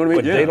 Right, you know what I mean?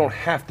 But they don't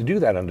have to do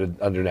that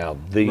under now.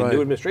 The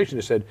new administration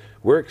has said,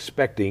 we're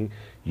expecting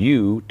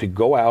you to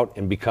go out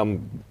and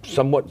become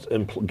somewhat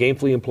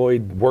gainfully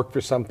employed, work for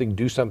something,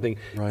 do something,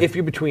 if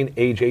you're between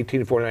age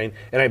 18 and 49.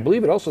 And I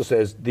believe it also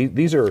says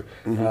these are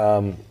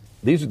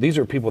These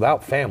are people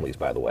without families,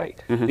 by the way.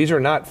 These are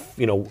not,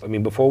 I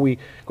mean, before we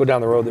go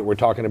down the road that we're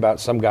talking about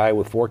some guy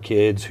with 4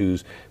 kids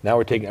who's now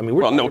we're taking, I mean,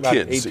 we're talking about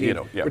kids, 18,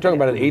 we're talking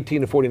about an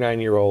 18 to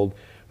 49-year-old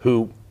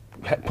who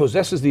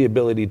possesses the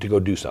ability to go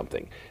do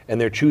something, and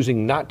they're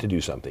choosing not to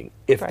do something.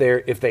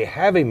 If they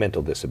have a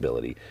mental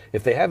disability,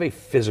 if they have a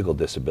physical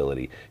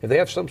disability, if they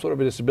have some sort of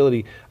a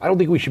disability, I don't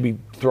think we should be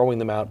throwing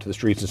them out to the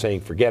streets and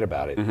saying forget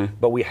about it.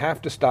 But we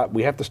have to stop.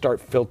 We have to start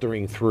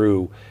filtering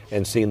through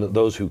and seeing that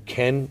those who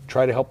can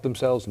try to help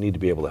themselves need to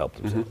be able to help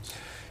themselves.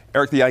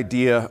 Eric, the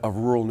idea of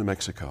rural New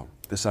Mexico,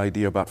 this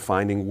idea about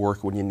finding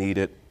work when you need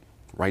it,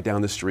 right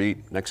down the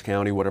street, next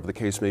county, whatever the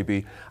case may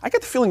be. I get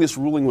the feeling this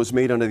ruling was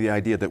made under the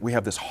idea that we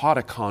have this hot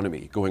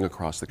economy going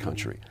across the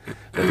country, that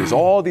there's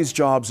all these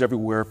jobs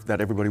everywhere, that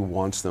everybody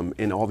wants them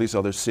in all these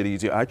other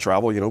cities. I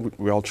travel,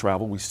 we all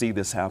travel, we see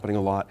this happening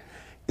a lot.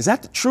 Is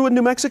that true in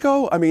New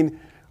Mexico? I mean,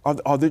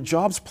 are the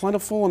jobs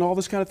plentiful and all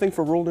this kind of thing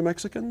for rural New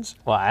Mexicans?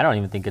 Well, I don't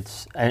even think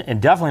it's, and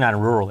definitely not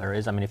in rural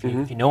areas. I mean, if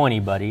you know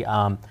anybody,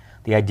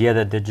 the idea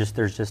that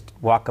there's just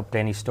walk up to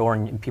any store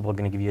and people are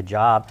going to give you a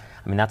job.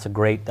 I mean, that's a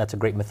great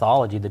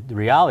mythology. The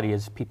reality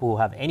is people who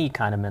have any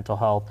kind of mental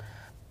health,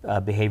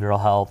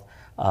 behavioral health,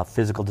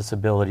 physical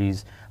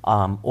disabilities,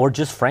 or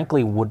just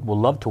frankly would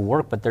love to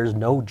work, but there's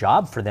no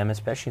job for them,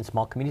 especially in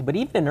small communities, but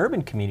even in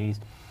urban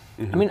communities.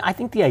 I mean, I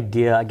think the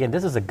idea, again,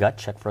 this is a gut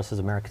check for us as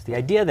Americans, the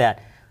idea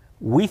that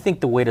we think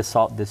the way to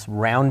solve this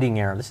rounding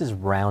error, this is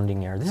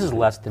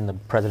less than the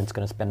president's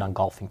going to spend on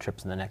golfing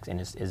trips in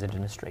his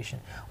administration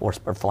or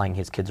flying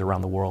his kids around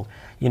the world.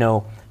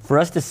 For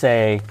us to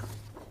say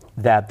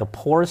that the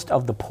poorest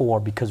of the poor,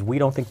 because we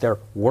don't think they're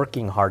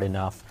working hard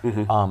enough,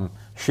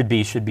 should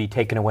be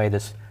taken away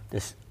this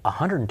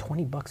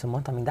 $120 a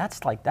month. I mean,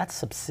 that's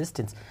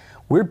subsistence.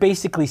 We're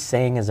basically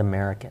saying as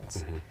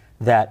Americans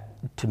that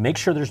to make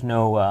sure there's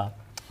no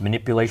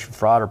manipulation,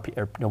 fraud,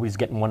 or nobody's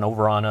getting one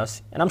over on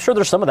us. And I'm sure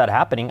there's some of that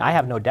happening. I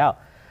have no doubt.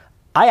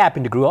 I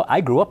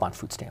grew up on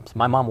food stamps.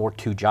 My mom worked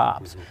 2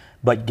 jobs.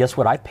 But guess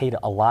what? I paid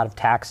a lot of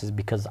taxes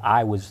because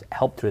I was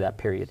helped through that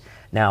period.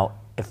 Now,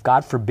 if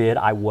God forbid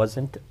I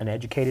wasn't an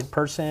educated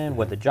person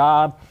with a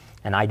job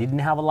and I didn't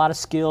have a lot of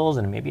skills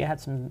and maybe I had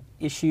some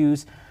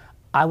issues,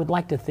 I would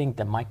like to think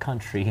that my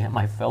country and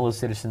my fellow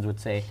citizens would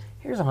say,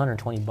 here's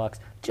 $120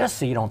 just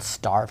so you don't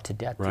starve to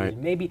death. Right.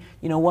 Maybe,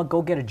 you know what,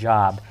 go get a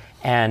job.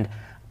 And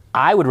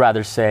I would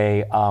rather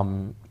say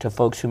to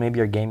folks who maybe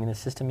are gaming the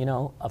system,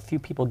 a few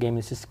people gaming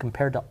the system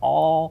compared to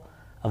all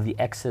of the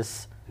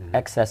excesses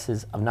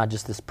of not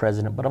just this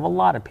president, but of a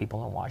lot of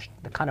people in Washington,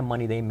 the kind of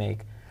money they make.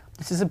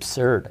 This is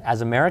absurd.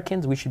 As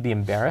Americans, we should be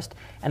embarrassed.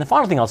 And the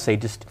final thing I'll say,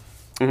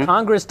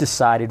 Congress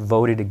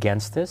voted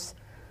against this.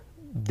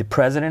 The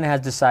president has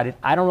decided,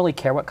 I don't really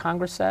care what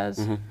Congress says.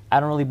 I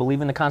don't really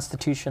believe in the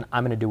Constitution.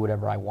 I'm going to do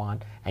whatever I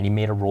want. And he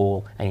made a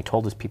rule, and he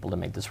told his people to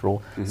make this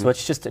rule. So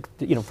it's just,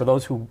 for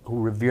those who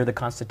revere the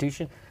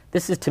Constitution,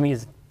 this is, to me,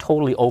 is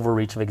totally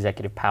overreach of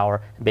executive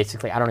power.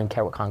 Basically, I don't even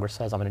care what Congress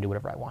says. I'm going to do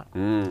whatever I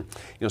want.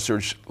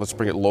 Serge, let's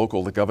bring it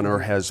local. The governor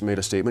has made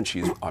a statement.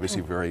 She's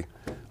obviously very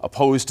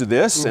opposed to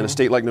this. In a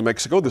state like New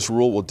Mexico, this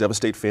rule will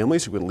devastate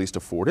families who can least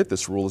afford it.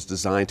 This rule is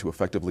designed to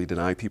effectively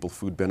deny people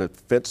food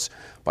benefits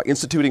by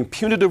instituting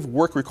punitive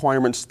work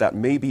requirements that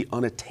may be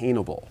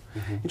unattainable.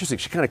 Interesting.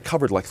 She kind of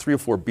covered like 3 or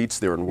 4 beats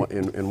there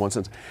in one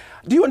sense.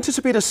 Do you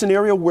anticipate a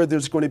scenario where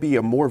there's going to be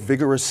a more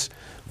vigorous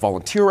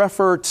volunteer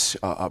effort,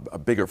 a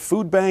bigger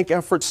food bank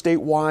effort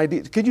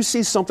statewide? Could you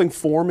see something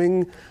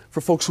forming for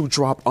folks who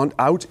drop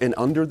out and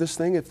under this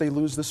thing if they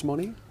lose this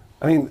money?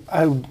 I mean,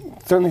 I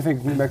certainly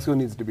think New Mexico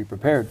needs to be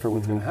prepared for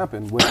what's going to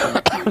happen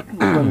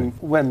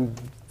when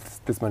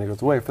this money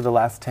goes away. For the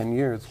last 10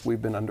 years,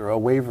 we've been under a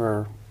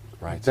waiver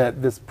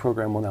that this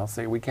program will now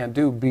say we can't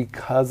do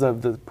because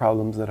of the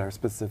problems that are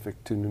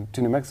specific to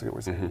New Mexico.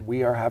 We're saying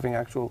we are having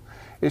actual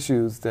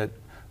issues that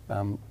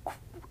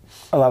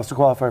allow us to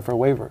qualify for a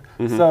waiver.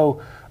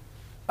 So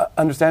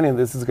understanding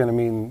this is going to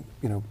mean,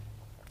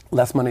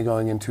 less money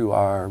going into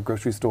our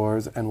grocery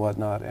stores and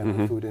whatnot, and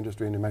the food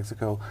industry in New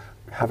Mexico,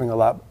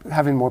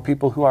 having more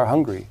people who are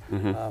hungry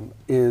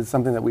is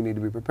something that we need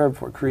to be prepared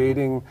for.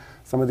 Creating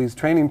some of these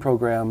training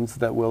programs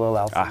that will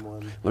allow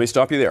someone. Let me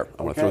stop you there.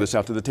 I want to throw this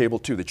out to the table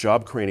too. The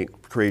job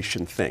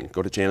creation thing.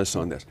 Go to Janice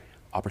on this.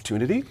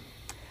 Opportunity.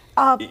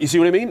 You see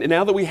what I mean? And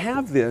now that we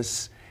have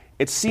this,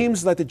 it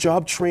seems like the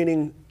job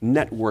training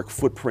network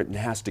footprint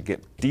has to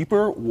get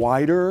deeper,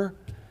 wider,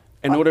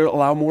 in order to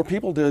allow more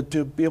people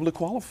to be able to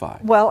qualify.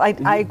 Well,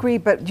 I agree,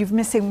 but you're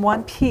missing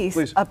one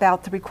piece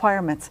about the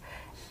requirements.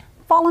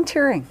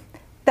 Volunteering.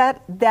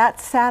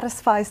 That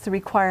satisfies the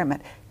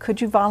requirement.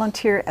 Could you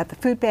volunteer at the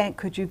food bank?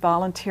 Could you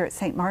volunteer at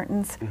St.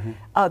 Martin's?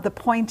 The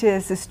point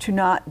is to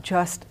not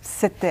just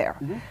sit there.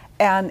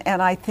 And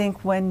I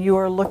think when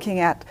you're looking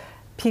at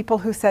people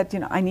who said,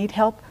 I need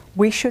help,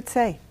 we should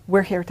say,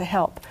 we're here to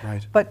help.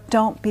 But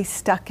don't be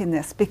stuck in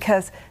this,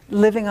 because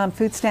living on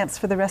food stamps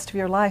for the rest of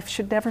your life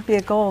should never be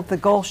a goal. The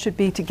goal should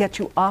be to get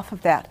you off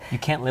of that. You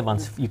can't live on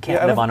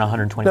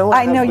 120.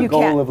 I know you the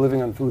goal can't. of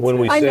living on food When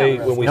we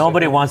stamps. say,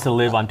 Nobody wants to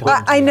live on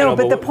 20. I know,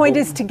 but the point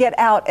is to get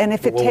out, and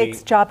if it when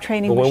takes job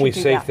training, But when we should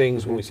do say that.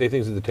 things, when we say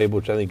things at the table,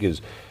 which I think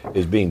is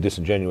being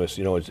disingenuous,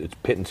 it's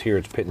pittance here,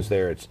 it's pittance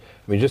there.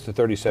 Just the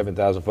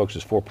 37,000 folks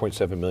is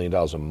 $4.7 million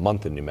a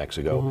month in New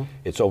Mexico.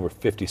 It's over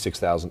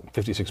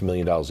 $56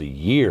 million a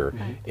year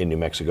in New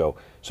Mexico.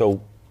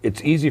 So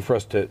it's easy for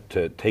us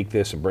to take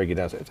this and break it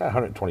down. It's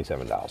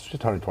 $127,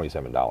 just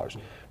 $127.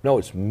 No,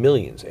 it's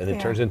millions, and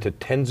it turns into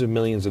tens of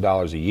millions of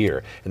dollars a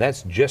year, and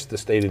that's just the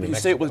state of New Mexico.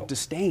 You say it with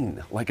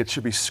disdain, like it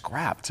should be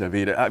scrapped. I I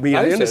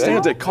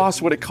understand it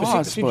costs what it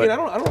costs. See, Gene, I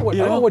don't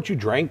know what you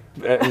drank.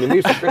 Maybe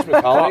it's a Christmas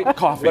holiday.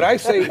 Coffee. But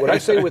what I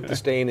say with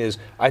disdain is,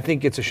 I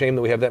think it's a shame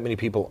that we have that many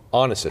people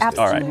on assistance.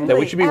 Absolutely. That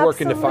we should be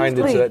working to find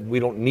Absolutely. that we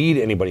don't need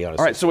anybody on assistance.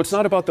 All right, so it's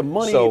not about the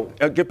money. So,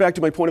 get back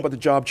to my point about the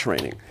job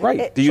training.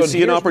 Right. Do you So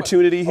see an here's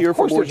opportunity here of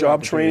for course more there's an job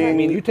opportunity.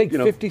 training? You take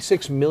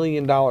 $56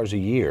 million a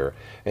year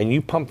and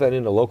you pump that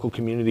into local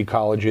community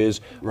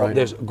colleges. Right.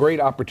 There's great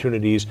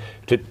opportunities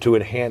to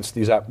enhance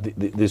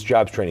this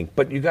jobs training.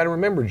 But you got to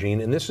remember,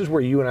 Gene, and this is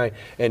where you and I,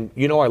 and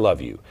I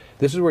love you.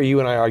 This is where you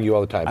and I argue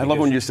all the time. I love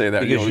when you say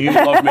that. Because you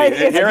love me.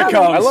 Here it comes.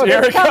 I love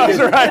Here it comes.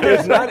 Right.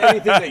 There's not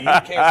anything that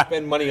you can't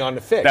spend money on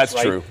to fix. That's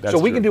right? true. That's so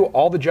we true. can do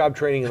all the job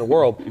training in the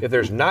world. If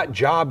there's not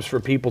jobs for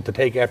people to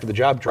take after the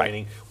job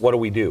training, what do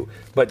we do?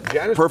 But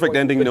Janice, Perfect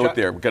ending note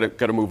there. Got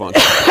to move on.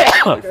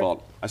 My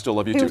fault. I still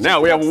love you too.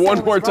 Now we have one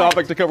more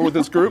topic to cover with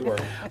this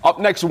group. Up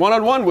next,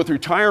 one-on-one with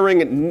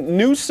retiring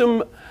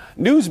newsman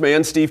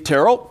Steve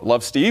Terrell.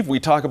 Love Steve.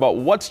 We talk about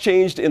what's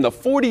changed in the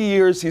 40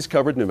 years he's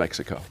covered New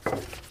Mexico.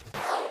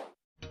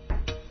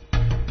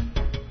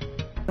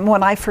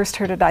 When I first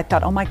heard it, I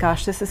thought, oh my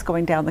gosh, this is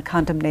going down the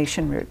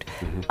condemnation route.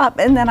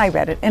 And then I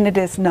read it, and it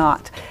is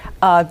not.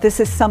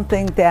 This is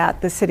something that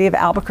the city of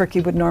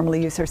Albuquerque would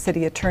normally use their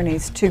city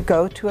attorneys to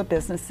go to a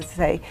business to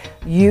say,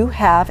 you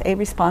have a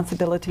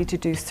responsibility to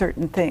do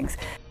certain things.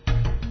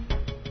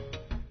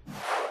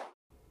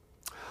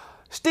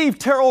 Steve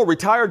Terrell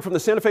retired from the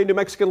Santa Fe New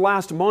Mexican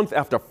last month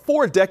after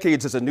 4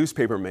 decades as a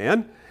newspaper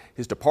man.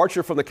 His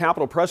departure from the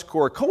Capitol Press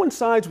Corps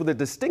coincides with a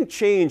distinct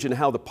change in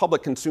how the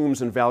public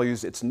consumes and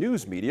values its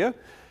news media.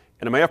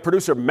 And MAF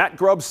producer Matt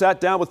Grubb sat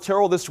down with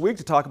Terrell this week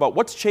to talk about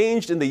what's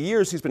changed in the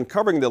years he's been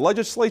covering the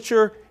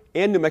legislature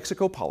and New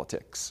Mexico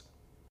politics.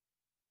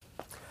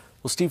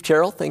 Well, Steve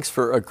Terrell, thanks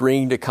for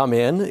agreeing to come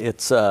in.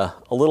 It's a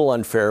little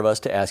unfair of us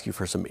to ask you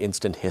for some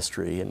instant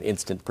history and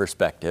instant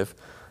perspective.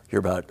 You're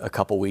about a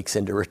couple weeks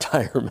into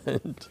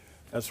retirement.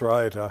 That's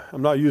right.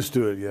 I'm not used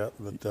to it yet,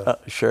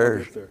 but sure.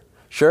 I'll get there.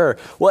 Sure.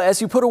 Well,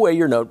 as you put away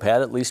your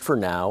notepad, at least for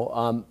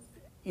now,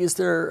 is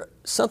there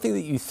something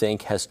that you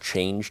think has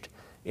changed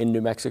in New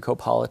Mexico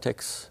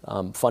politics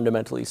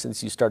fundamentally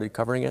since you started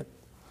covering it?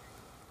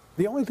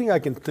 The only thing I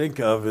can think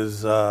of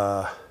is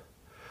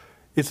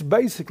it's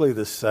basically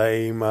the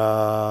same,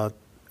 but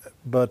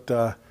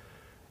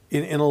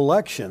in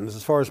elections,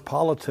 as far as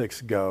politics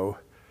go,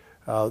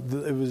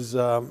 it was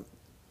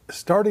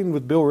starting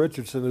with Bill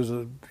Richardson. There's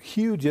a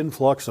huge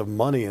influx of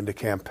money into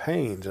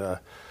campaigns.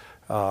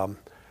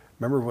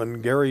 Remember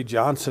when Gary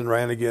Johnson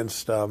ran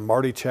against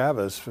Marty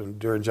Chavez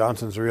during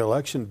Johnson's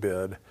reelection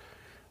bid?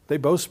 They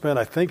both spent,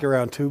 I think,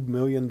 around $2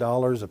 million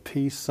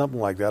apiece, something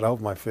like that. I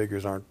hope my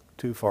figures aren't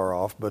too far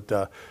off, but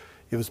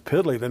it was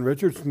piddly. Then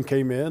Richardson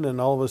came in,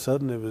 and all of a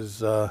sudden it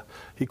was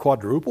he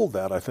quadrupled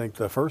that, I think,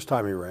 the first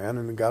time he ran,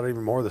 and got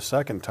even more the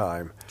second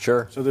time.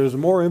 Sure. So there's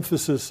more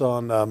emphasis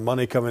on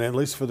money coming in, at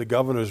least for the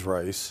governor's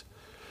race,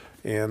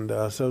 and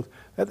so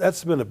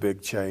that's been a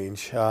big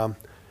change.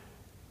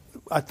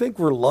 I think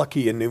we're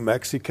lucky in New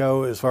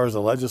Mexico as far as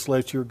the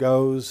legislature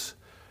goes.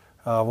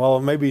 While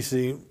it maybe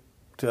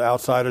to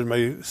outsiders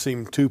may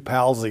seem too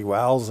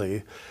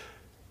palsy-wowsy,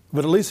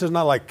 but at least it's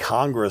not like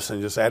Congress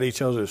and just at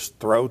each other's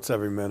throats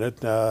every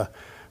minute.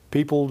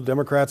 People,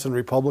 Democrats and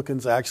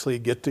Republicans, actually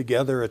get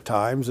together at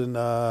times, and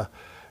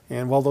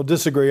while they'll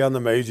disagree on the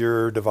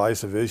major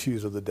divisive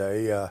issues of the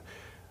day,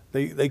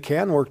 they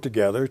can work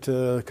together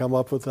to come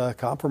up with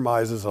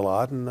compromises a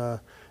lot,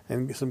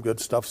 and some good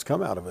stuff's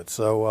come out of it.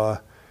 So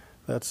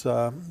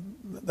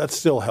that's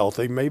still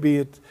healthy.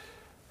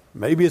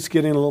 Maybe it's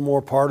getting a little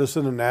more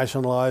partisan and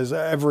nationalized.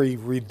 Every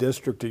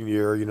redistricting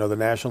year, the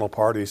national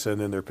parties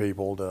send in their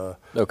people to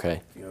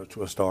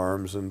twist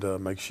arms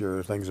and make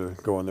sure things are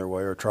going their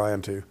way or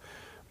trying to.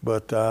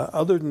 But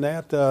other than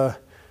that,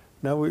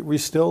 no, we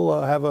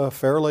still have a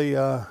fairly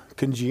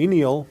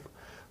congenial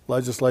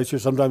legislature.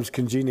 Sometimes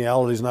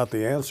congeniality is not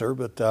the answer,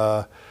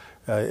 but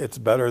it's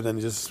better than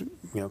just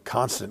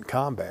constant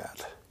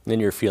combat. Then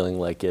you're feeling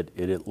like it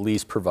at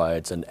least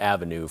provides an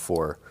avenue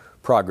for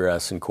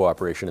progress and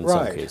cooperation in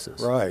some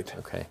cases. Right.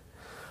 Okay.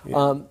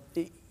 Yeah.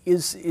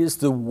 Is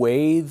the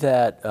way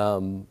that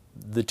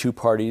the two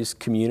parties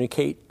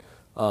communicate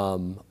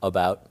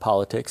about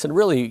politics, and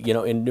really,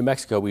 in New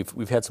Mexico,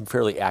 we've had some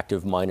fairly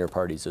active minor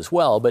parties as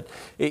well, but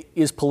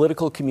is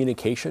political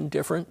communication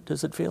different,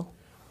 does it feel?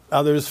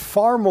 There's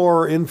far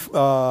more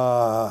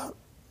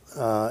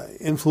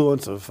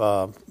influence of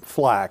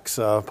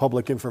FLACs,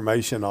 public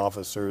information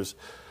officers.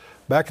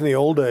 Back in the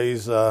old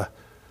days, I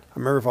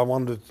remember if I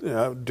wanted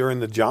to, during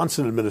the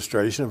Johnson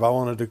administration, if I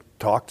wanted to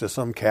talk to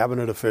some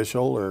cabinet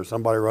official or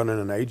somebody running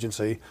an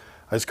agency,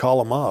 I just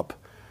call them up.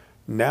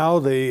 Now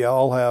they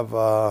all have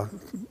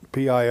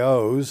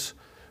PIOs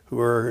who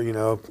are,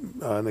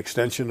 an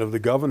extension of the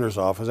governor's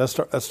office.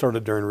 That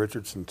started during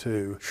Richardson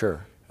too.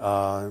 Sure.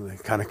 They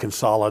kind of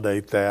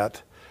consolidate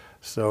that.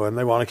 So, and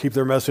they want to keep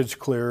their message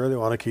clear. They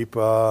want to keep,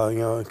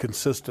 a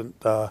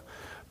consistent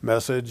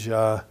message.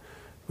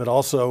 But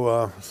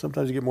also,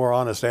 sometimes you get more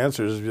honest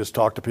answers if you just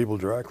talk to people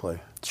directly.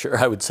 Sure,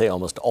 I would say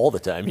almost all the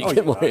time you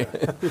get more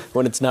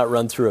when it's not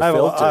run through a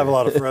filter. I have a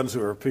lot of friends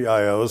who are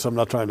PIOs. I'm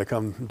not trying to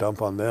come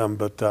dump on them,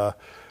 but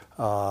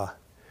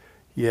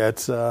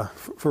it's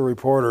for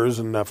reporters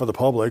and for the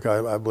public.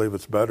 I believe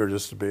it's better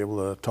just to be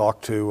able to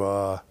talk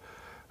to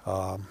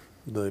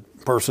the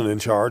person in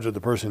charge or the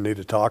person you need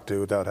to talk to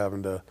without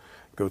having to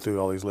go through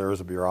all these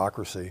layers of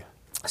bureaucracy.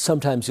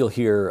 Sometimes you'll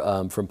hear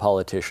from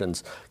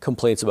politicians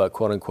complaints about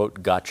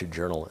quote-unquote gotcha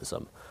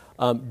journalism.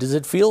 Does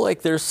it feel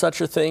like there's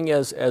such a thing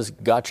as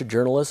gotcha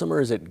journalism,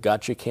 or is it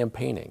gotcha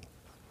campaigning?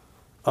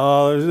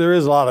 There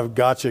is a lot of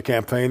gotcha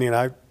campaigning.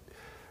 I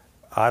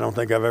don't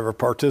think I've ever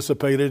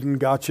participated in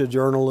gotcha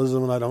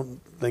journalism, and I don't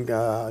think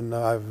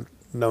I've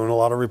known a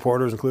lot of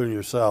reporters, including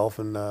yourself,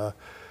 and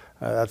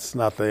that's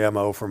not the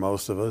MO for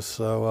most of us.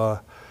 So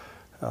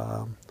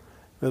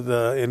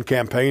in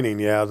campaigning,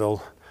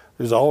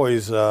 there's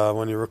always,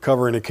 when you're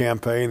covering a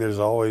campaign, there's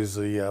always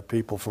the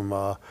people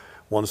from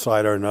one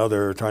side or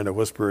another trying to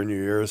whisper in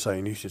your ear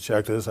saying, you should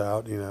check this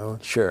out,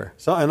 Sure.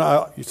 So,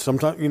 and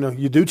sometimes,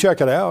 you do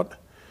check it out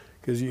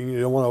because you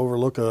don't want to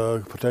overlook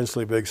a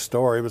potentially big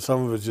story, but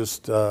some of it's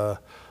just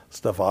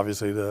stuff,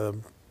 obviously, to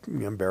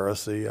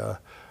embarrass the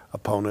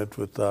opponent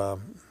with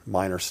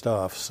minor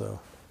stuff. So.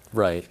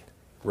 Right.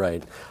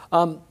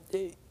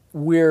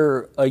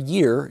 We're a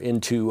year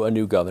into a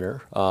new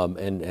governor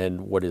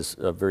and what is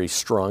a very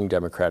strong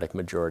Democratic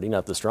majority,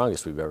 not the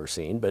strongest we've ever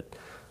seen, but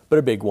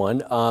a big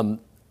one.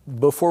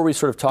 Before we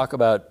sort of talk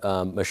about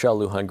Michelle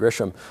Lujan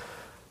Grisham,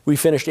 we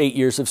finished 8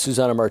 years of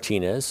Susana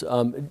Martinez.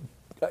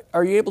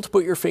 Are you able to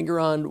put your finger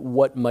on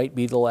what might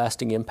be the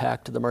lasting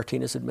impact of the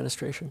Martinez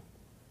administration?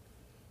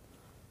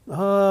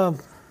 No,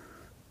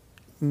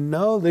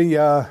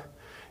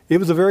 it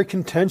was a very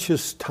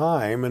contentious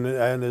time,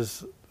 and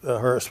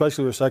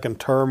especially her second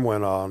term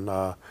went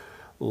on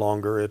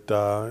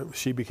longer.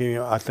 She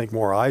became, I think,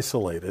 more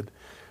isolated.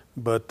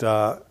 But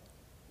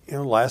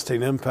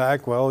lasting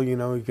impact. Well,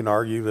 you can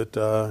argue that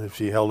if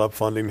she held up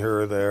funding here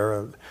or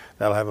there,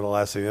 that'll have a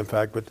lasting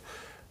impact. But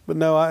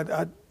no,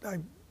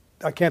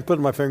 I can't put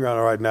my finger on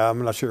it right now.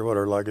 I'm not sure what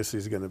her legacy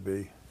is going to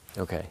be.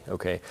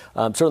 Okay.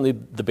 Certainly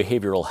the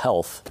behavioral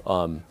health.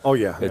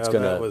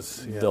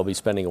 They'll be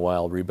spending a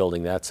while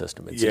rebuilding that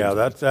system.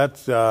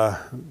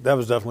 That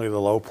was definitely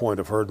the low point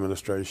of her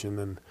administration,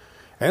 and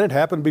it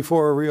happened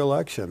before a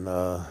re-election.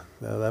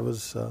 That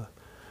was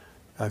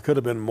could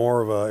have been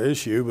more of an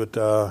issue, but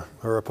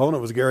her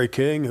opponent was Gary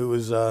King, who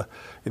was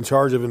in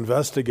charge of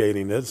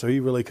investigating it, so he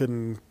really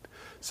couldn't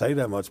say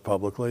that much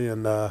publicly,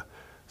 and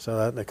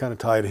so that kind of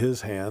tied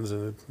his hands,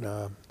 and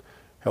it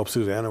helped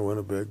Susana win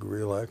a big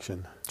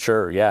re-election.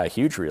 Sure, yeah, a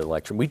huge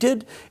re-election. We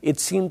did, it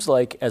seems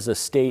like, as a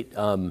state,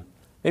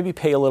 maybe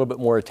pay a little bit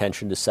more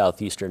attention to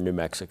southeastern New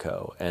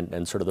Mexico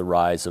and sort of the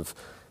rise of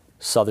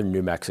southern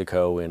New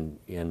Mexico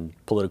in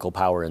political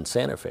power in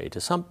Santa Fe to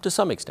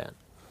some extent.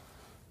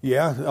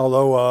 Yeah,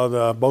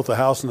 although both the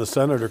House and the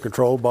Senate are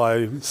controlled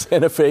by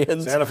Santa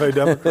Feans. Santa Fe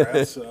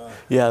Democrats.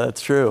 Yeah,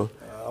 that's true.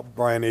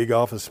 Brian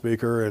Egoff is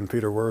Speaker and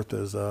Peter Wirth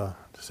is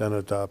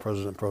Senate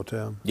President Pro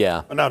Tem.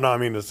 Yeah. No, I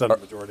mean the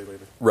Senate Majority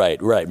Leader.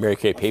 Right. Mary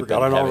Kay Papen.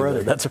 Forgot it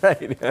already. That's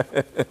right.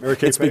 Mary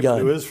Kay Papen,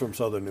 who is from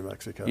southern New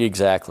Mexico.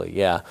 Exactly,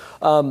 yeah.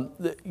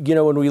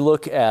 When we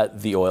look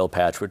at the oil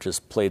patch, which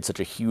has played such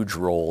a huge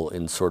role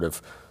in sort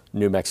of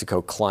New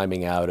Mexico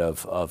climbing out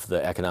of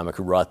the economic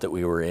rut that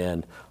we were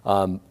in,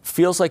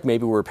 feels like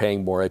maybe we're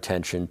paying more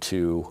attention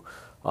to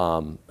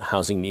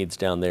housing needs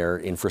down there,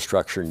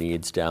 infrastructure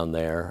needs down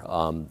there,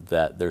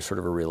 that there's sort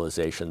of a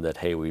realization that,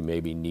 hey, we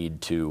maybe need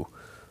to,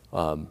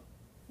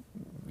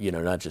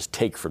 not just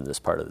take from this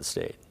part of the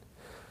state.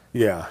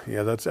 Yeah,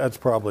 that's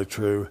probably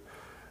true.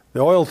 The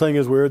oil thing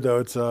is weird,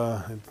 though.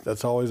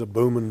 That's always a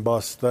boom and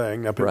bust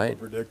thing. Now people are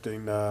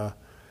predicting that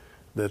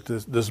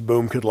this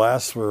boom could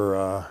last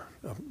for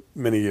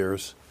many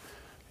years,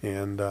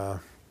 and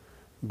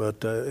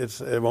but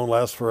it won't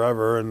last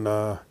forever.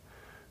 And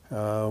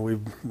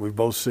we've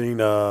both seen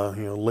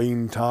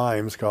lean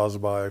times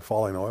caused by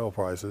falling oil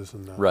prices,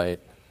 and right.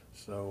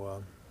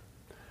 So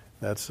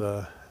that's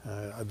I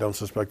don't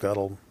suspect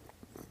that'll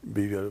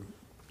be.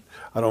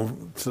 I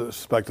don't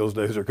suspect those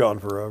days are gone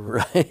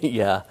forever. Right.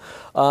 Yeah.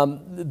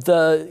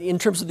 In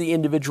terms of the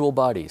individual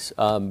bodies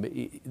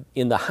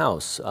in the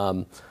House,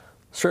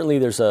 certainly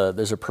there's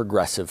a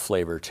progressive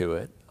flavor to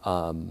it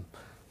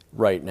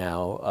right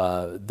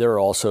now. There are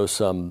also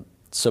some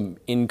some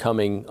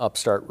incoming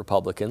upstart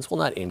Republicans, well,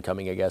 not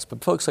incoming, I guess,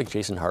 but folks like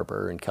Jason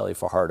Harper and Kelly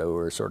Fajardo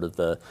are sort of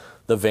the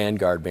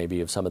vanguard maybe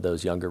of some of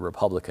those younger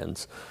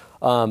Republicans.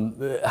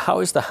 How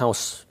is the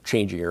House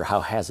changing, or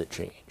how has it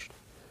changed?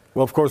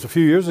 Well, of course, a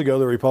few years ago,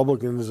 the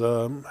Republicans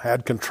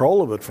had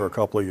control of it for a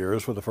couple of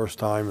years for the first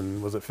time,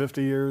 and was it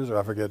 50 years, or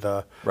I forget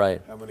how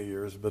many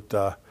years, but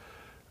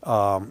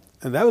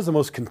and that was the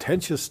most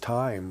contentious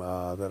time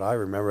that I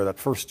remember, that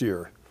first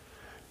year.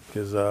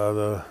 Because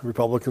the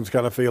Republicans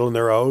kind of feeling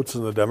their oats,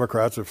 and the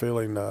Democrats are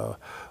feeling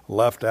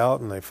left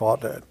out, and they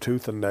fought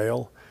tooth and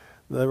nail.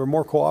 They were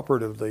more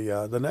cooperative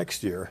the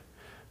next year,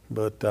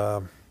 but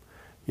the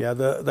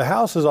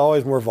House is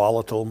always more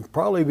volatile,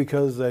 probably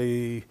because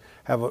they're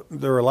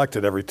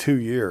elected every 2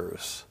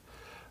 years.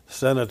 The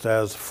Senate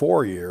has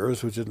 4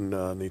 years, which isn't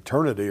an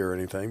eternity or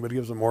anything, but it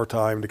gives them more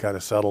time to kind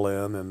of settle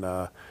in and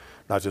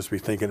not just be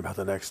thinking about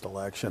the next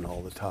election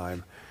all the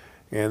time.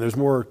 And there's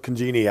more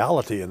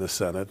congeniality in the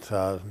Senate,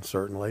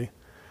 certainly.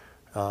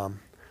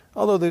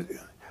 Although,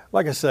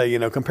 like I say,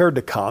 compared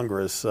to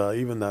Congress,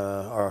 even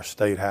our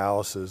state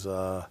house is,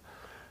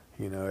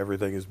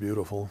 everything is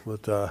beautiful.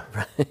 But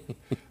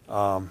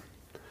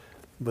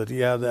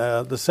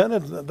the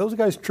Senate, those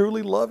guys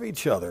truly love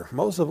each other,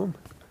 most of them.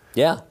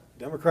 Yeah.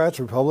 Democrats,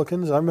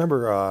 Republicans. I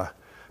remember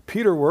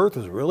Peter Wirth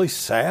was really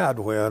sad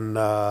when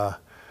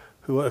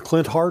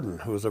Clint Hardin,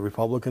 who was a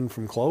Republican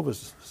from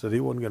Clovis, said he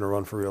wasn't going to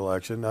run for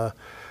re-election.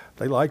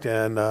 They liked it.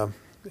 And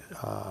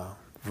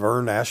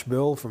Vern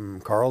Ashbill from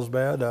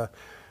Carlsbad.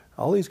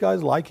 All these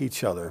guys like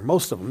each other,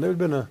 most of them. There had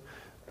been a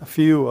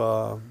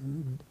few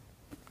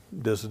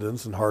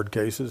dissidents and hard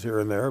cases here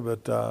and there,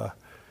 but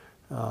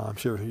I'm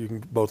sure you can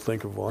both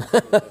think of one.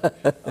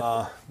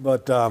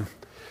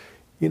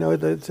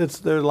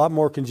 There's a lot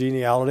more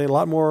congeniality, a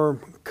lot more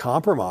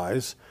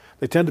compromise.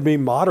 They tend to be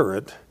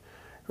moderate.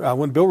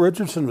 When Bill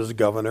Richardson was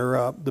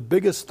governor, the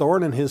biggest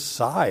thorn in his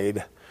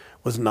side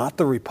was not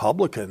the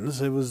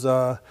Republicans. It was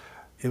the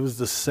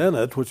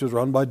Senate, which was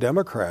run by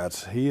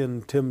Democrats. He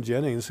and Tim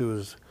Jennings, who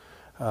was,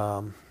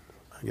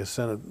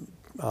 Senate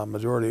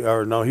majority,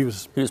 or no, he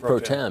was pro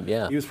tem.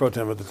 Yeah, he was pro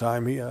tem at the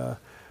time.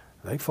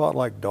 They fought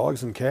like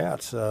dogs and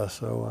cats. But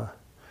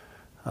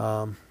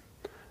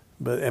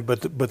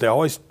they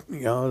always,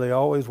 they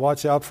always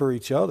watch out for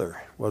each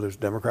other, whether it's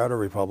Democrat or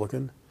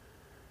Republican.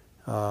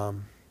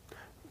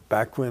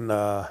 Back when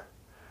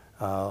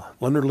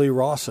Leonard Lee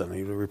Rawson,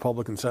 he was a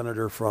Republican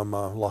senator from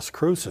Las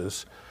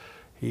Cruces,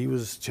 he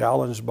was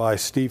challenged by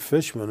Steve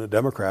Fishman, a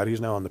Democrat.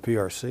 He's now on the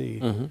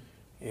PRC. Mm-hmm.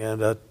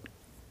 And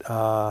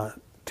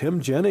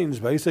Tim Jennings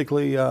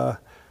basically, I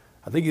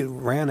think he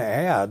ran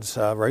ads,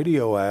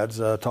 radio ads,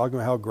 talking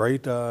about how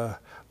great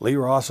Lee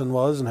Rawson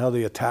was and how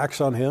the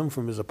attacks on him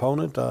from his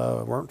opponent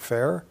weren't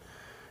fair.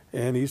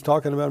 And he's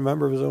talking about a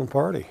member of his own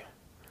party.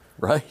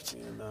 Right.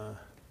 And,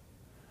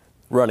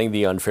 running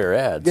the unfair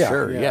ads,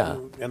 sure, yeah.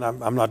 And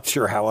I'm not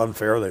sure how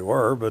unfair they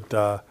were, but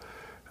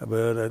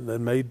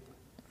it made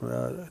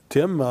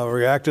Tim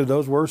reacted to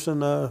those worse than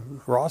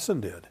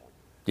Rawson did.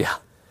 Yeah,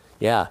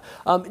 yeah.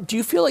 Do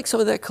you feel like some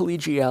of that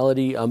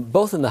collegiality,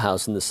 both in the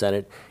House and the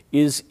Senate,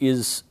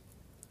 is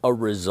a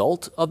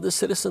result of the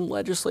citizen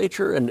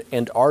legislature?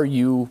 And are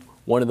you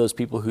one of those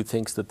people who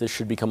thinks that this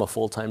should become a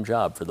full-time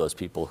job for those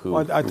people who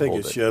I think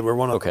it should. We're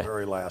one of the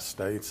very last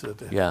states,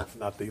 if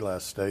not the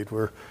last state.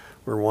 We're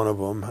one of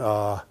them.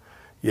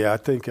 I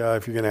think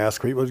if you're going to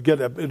ask people,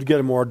 it'd get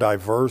a more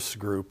diverse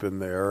group in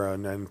there,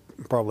 and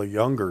probably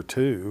younger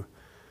too,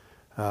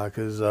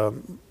 because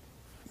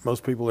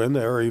most people in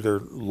there are either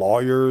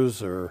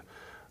lawyers or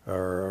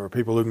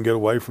people who can get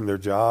away from their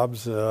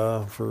jobs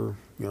for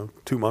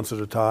 2 months at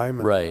a time,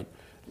 and right?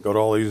 Go to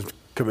all these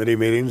committee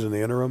meetings in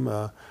the interim.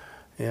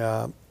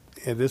 And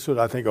this would,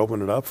 I think,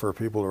 open it up for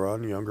people to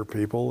run, younger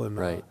people, and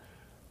right.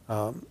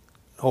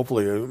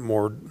 Hopefully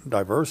more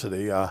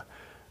diversity.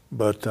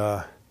 But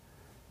I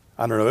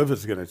don't know if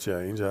it's going to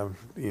change.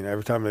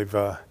 Every time they've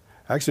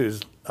I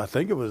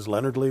think it was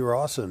Leonard Lee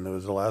Rawson who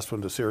was the last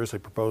one to seriously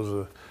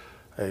propose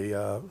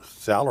a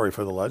salary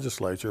for the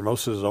legislature.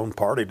 Most of his own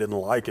party didn't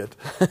like it,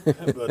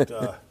 but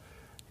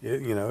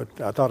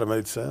I thought it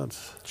made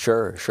sense.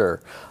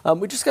 Sure.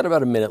 We just got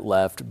about a minute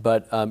left,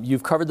 but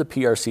you've covered the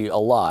PRC a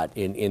lot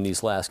in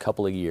these last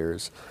couple of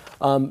years.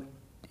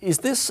 Is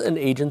this an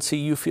agency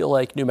you feel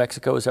like New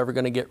Mexico is ever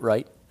going to get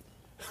right?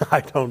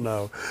 I don't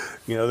know.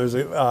 There's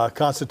a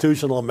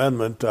constitutional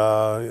amendment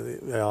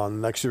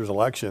on next year's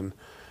election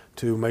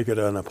to make it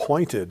an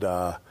appointed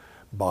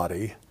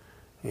body,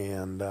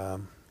 and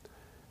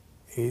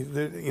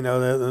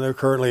they're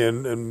currently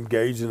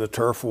engaged in a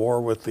turf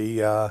war with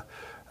the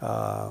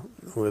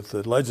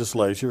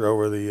legislature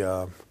over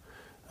the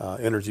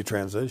Energy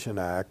Transition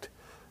Act,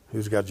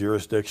 who's got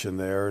jurisdiction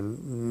there,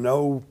 and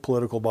no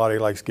political body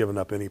likes giving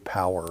up any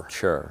power.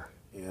 Sure.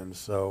 And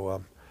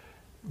so.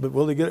 But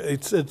will they get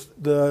it?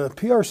 The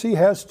PRC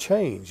has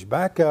changed.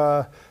 Back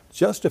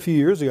just a few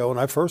years ago when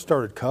I first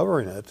started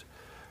covering it,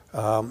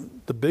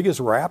 the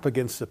biggest rap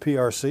against the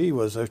PRC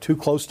was they're too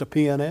close to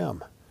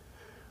PNM.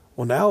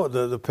 Well, now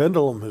the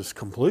pendulum has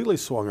completely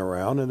swung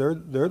around, and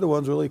they're the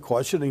ones really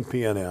questioning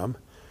PNM,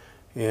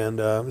 and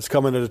it's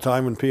coming at a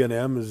time when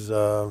PNM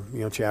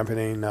is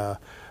championing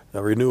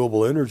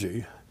renewable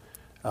energy,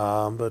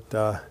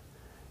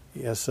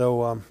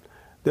 so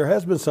there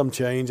has been some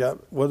change.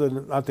 Whether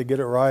or not they get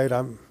it right,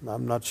 I'm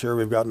not sure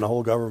we've gotten the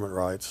whole government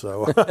right.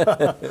 So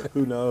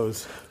who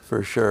knows?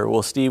 For sure.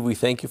 Well, Steve, we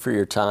thank you for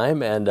your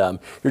time, and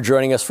you're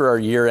joining us for our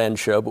year-end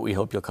show, but we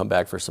hope you'll come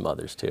back for some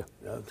others too.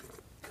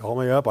 Call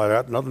me up. I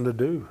got nothing to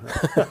do.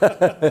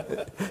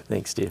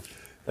 Thanks, Steve.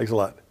 Thanks a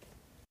lot.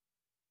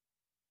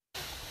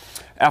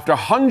 After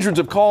hundreds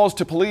of calls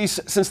to police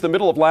since the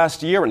middle of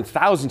last year and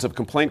thousands of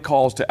complaint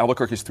calls to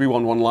Albuquerque's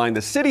 311 line,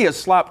 the city has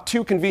slapped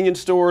 2 convenience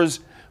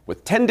stores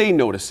with 10-day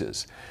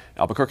notices.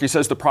 Albuquerque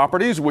says the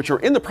properties, which are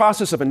in the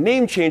process of a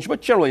name change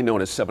but generally known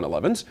as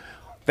 7-Elevens,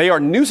 they are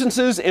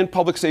nuisances and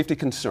public safety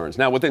concerns.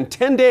 Now, within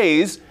 10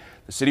 days,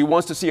 the city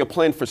wants to see a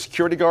plan for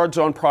security guards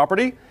on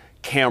property,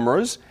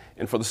 cameras,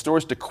 and for the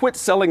stores to quit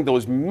selling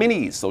those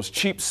minis, those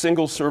cheap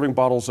single-serving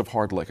bottles of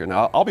hard liquor.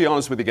 Now, I'll be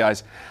honest with you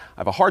guys, I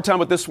have a hard time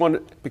with this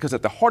one because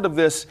at the heart of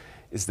this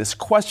is this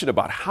question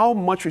about how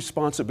much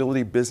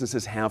responsibility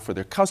businesses have for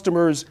their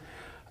customers,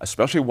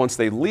 especially once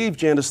they leave,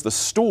 Janice, the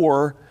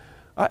store.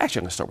 Actually,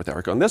 I'm going to start with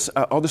Eric on this,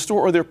 or the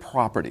store or their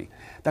property.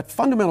 That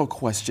fundamental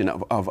question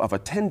of a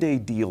 10-day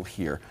deal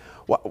here.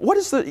 What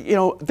is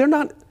they're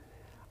not...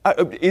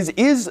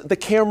 Is the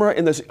camera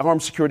and the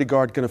armed security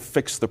guard going to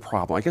fix the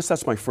problem? I guess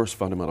that's my first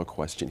fundamental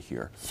question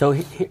here. So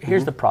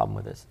here's the problem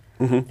with this.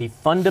 The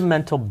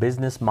fundamental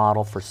business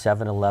model for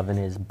 7-Eleven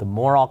is the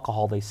more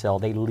alcohol they sell,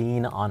 they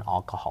lean on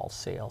alcohol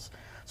sales.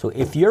 So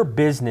if your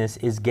business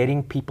is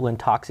getting people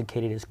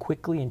intoxicated as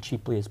quickly and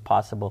cheaply as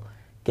possible,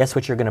 guess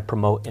what you're going to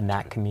promote in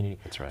that community?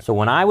 That's right. So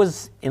when I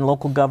was in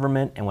local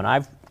government and when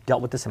I've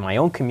dealt with this in my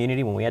own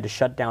community, when we had to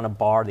shut down a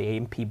bar, the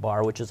A&P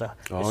bar, which is a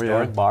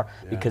historic bar,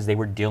 because they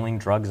were dealing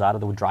drugs out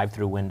of the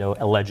drive-through window,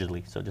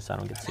 allegedly, so just so I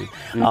don't get sued.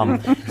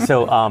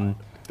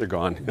 They're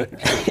gone.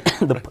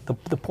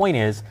 The point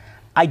is,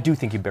 I do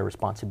think you bear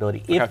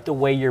responsibility. Okay. If the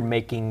way you're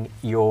making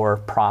your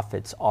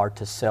profits are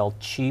to sell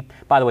cheap,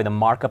 by the way, the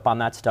markup on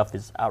that stuff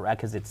is outright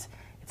because it's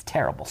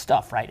terrible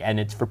stuff, right? And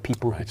it's for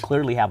people who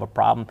clearly have a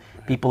problem,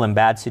 people in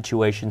bad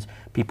situations,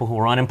 people who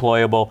are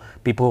unemployable,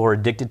 people who are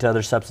addicted to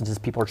other substances,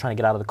 people who are trying to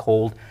get out of the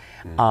cold.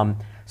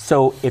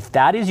 So if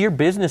that is your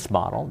business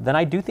model, then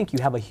I do think you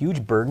have a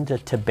huge burden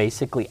to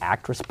basically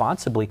act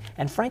responsibly.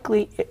 And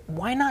frankly,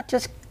 why not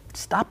just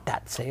stop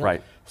that sale?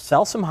 Right.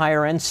 Sell some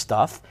higher end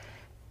stuff,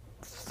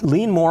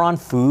 lean more on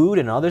food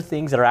and other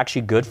things that are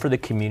actually good for the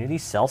community,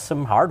 sell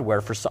some hardware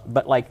for some,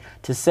 but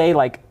to say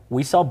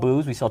we sell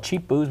booze, we sell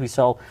cheap booze, we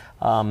sell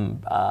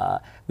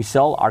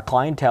our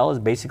clientele is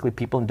basically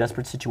people in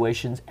desperate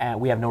situations, and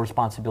we have no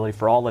responsibility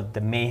for all of the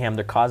mayhem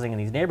they're causing in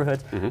these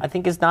neighborhoods. I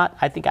think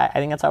I think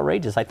that's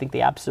outrageous. I think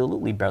they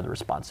absolutely bear the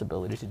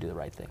responsibility to do the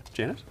right thing.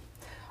 Janice?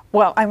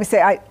 Well, I would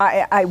say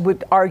I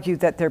would argue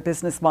that their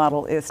business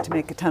model is to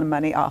make a ton of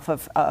money off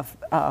of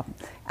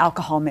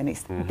alcohol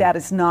minis. That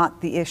is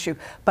not the issue.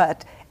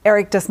 But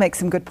Eric does make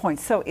some good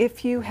points. So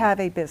if you have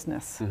a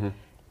business,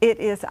 it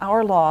is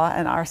our law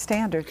and our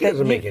standard. He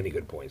doesn't make any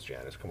good points,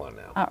 Janice. Come on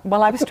now.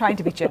 Well, I was trying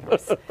to be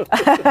generous.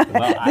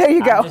 There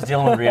you go. I'm just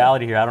dealing with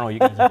reality here. I don't know what you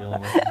guys are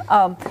dealing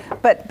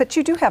with. But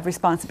you do have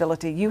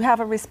responsibility. You have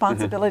a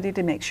responsibility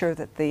to make sure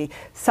that the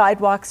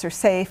sidewalks are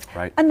safe.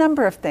 Right. A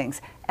number of things.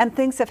 And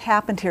things have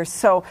happened here.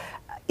 So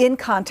in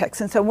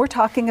context, and so we're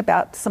talking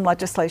about some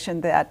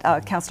legislation that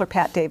Councilor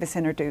Pat Davis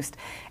introduced.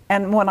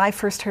 And when I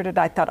first heard it,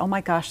 I thought, oh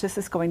my gosh, this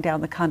is going down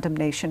the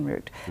condemnation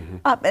route.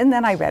 And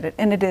then I read it,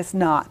 and it is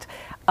not.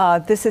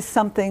 This is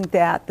something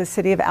that the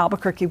city of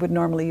Albuquerque would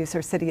normally use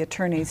their city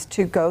attorneys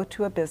to go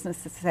to a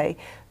business to say,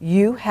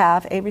 you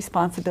have a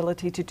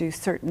responsibility to do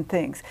certain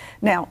things.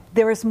 Now,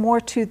 there is more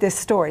to this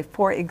story.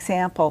 For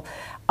example,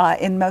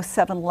 in most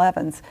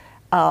 7-Elevens,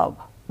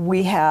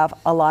 we have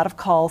a lot of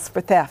calls for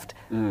theft,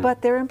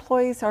 but their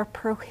employees are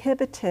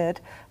prohibited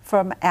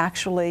from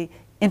actually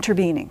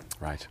intervening,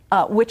 right?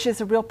 Which is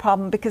a real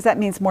problem because that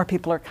means more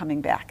people are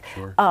coming back.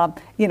 Sure.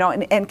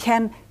 And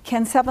can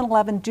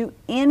 7-Eleven do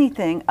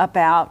anything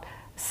about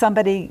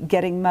somebody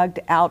getting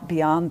mugged out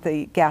beyond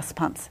the gas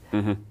pumps?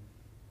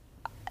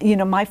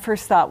 My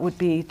first thought would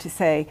be to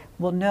say,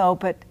 well, no,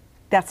 but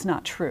that's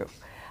not true,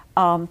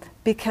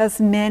 because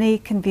many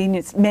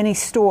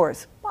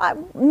stores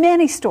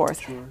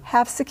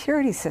have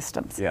security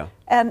systems. Yeah.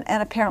 And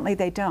apparently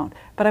they don't.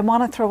 But I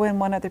want to throw in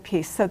one other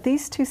piece. So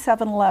these two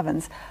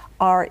 7-Elevens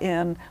are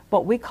in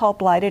what we call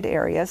blighted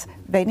areas.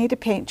 They need a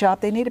paint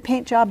job. They need a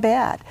paint job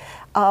bad.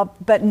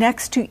 But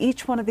next to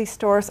each one of these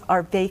stores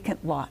are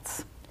vacant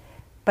lots.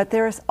 But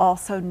there is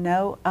also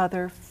no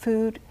other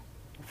food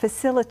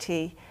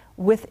facility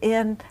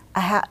within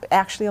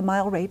actually a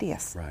mile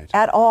radius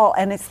at all,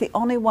 and it's the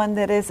only one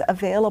that is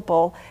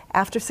available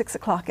after 6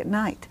 o'clock at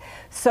night.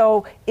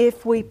 So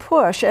if we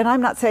push, and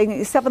I'm not saying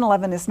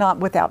 7-Eleven is not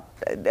without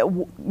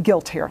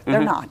guilt here,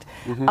 they're not.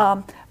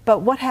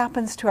 But what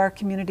happens to our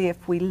community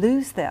if we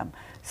lose them?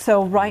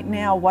 So right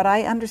now, what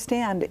I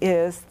understand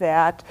is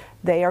that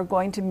they are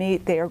going to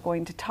meet, they are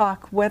going to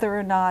talk. Whether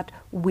or not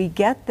we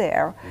get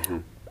there,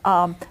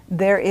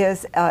 there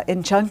is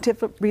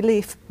injunctive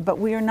relief, but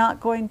we are not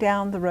going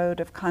down the road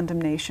of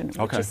condemnation,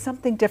 which is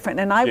something different.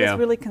 And I was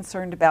really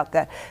concerned about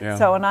that.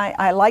 So, and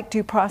I like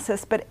due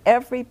process, but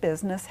every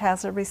business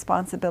has a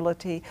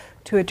responsibility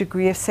to a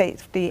degree of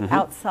safety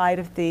outside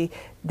of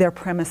their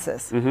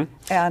premises.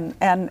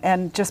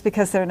 And just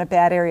because they're in a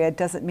bad area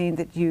doesn't mean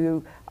that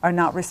you are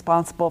not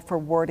responsible for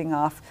warding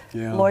off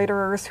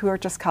loiterers who are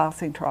just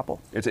causing trouble.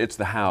 It's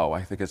the how,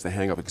 I think it's the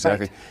hang-up,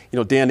 exactly. Right. You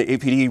know, Dan, the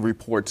APD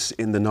reports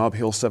in the Nob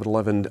Hill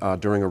 7-Eleven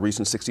during a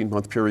recent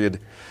 16-month period,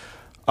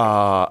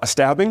 a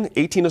stabbing,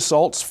 18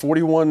 assaults,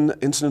 41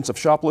 incidents of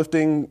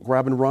shoplifting,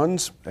 grab and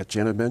runs, that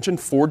Janet mentioned,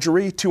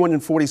 forgery,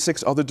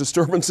 246 other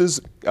disturbances,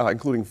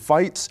 including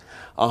fights,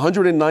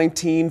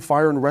 119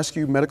 fire and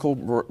rescue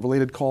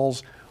medical-related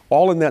calls,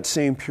 all in that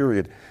same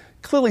period.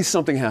 Clearly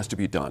something has to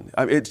be done.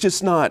 I mean, it's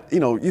just not, you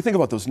know, you think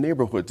about those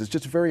neighborhoods, it's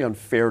just very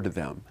unfair to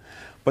them.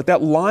 But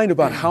that line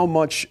about how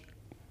much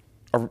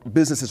a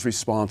business is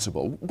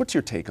responsible, what's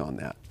your take on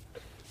that?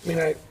 I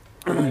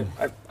mean,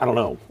 I don't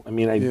know. I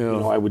mean, you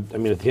know, I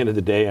mean, at the end of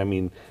the day, I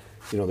mean,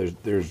 you know,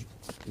 there's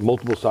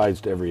multiple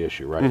sides to every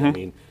issue, right? I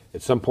mean,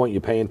 at some point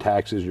you're paying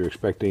taxes, you're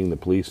expecting the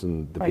police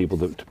and the people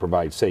to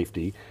provide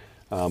safety.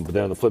 But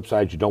then on the flip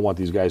side, you don't want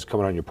these guys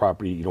coming on your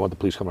property. You don't want the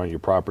police coming on your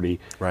property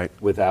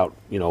without,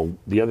 you know,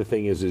 the other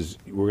thing is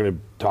we're going to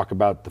talk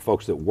about the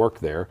folks that work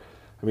there.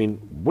 I mean,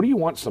 what do you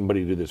want somebody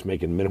to do that's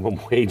making minimum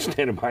wage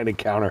standing behind a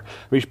counter? I mean,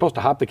 you're supposed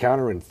to hop the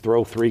counter and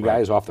throw three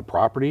guys off the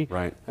property.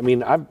 Right. I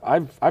mean,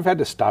 I've had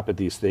to stop at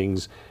these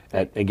things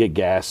and get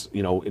gas,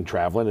 you know, in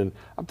traveling. And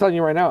I'm telling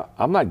you right now,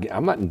 I'm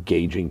not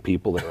engaging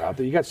people that are out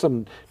there. You got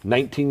some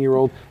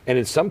 19-year-old, and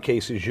in some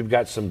cases, you've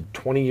got some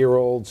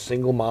 20-year-old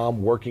single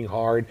mom working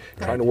hard,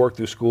 trying to work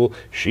through school.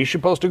 She's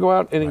supposed to go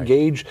out and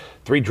engage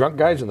three drunk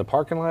guys in the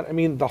parking lot. I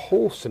mean, the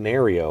whole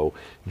scenario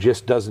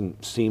just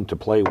doesn't seem to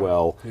play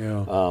well.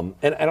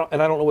 And I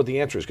don't know what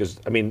the answer is, because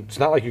I mean, it's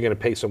not like you're going to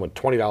pay someone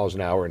 $20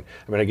 an hour. And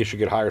I mean, I guess you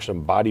could hire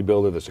some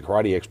bodybuilder that's a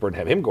karate expert and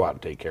have him go out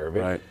and take care of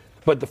it. Right.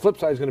 But the flip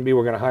side is going to be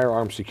we're going to hire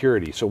armed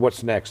security. So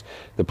what's next?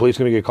 The police are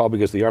going to get called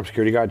because the armed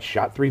security guard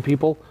shot three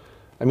people?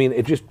 I mean,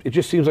 it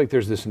just seems like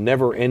there's this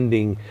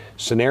never-ending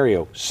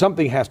scenario.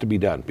 Something has to be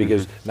done,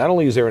 because not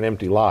only is there an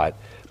empty lot,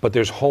 but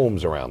there's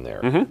homes around there.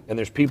 And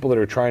there's people that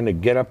are trying to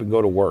get up and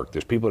go to work.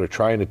 There's people that are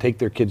trying to take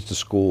their kids to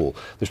school.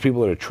 There's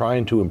people that are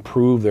trying to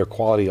improve their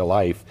quality of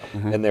life,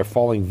 and they're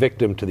falling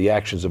victim to the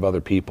actions of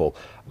other people.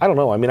 I don't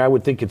know. I mean, I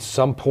would think at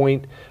some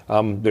point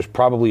there's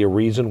probably a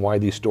reason why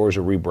these stores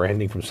are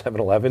rebranding from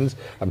 7-Elevens.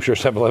 I'm sure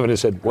 7-Eleven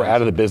has said, we're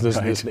out of the business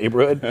in this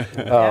neighborhood.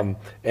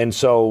 And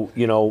so,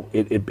 you know,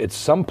 at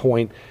some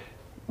point,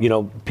 you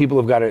know, people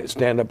have got to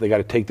stand up. They got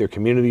to take their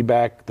community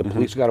back. The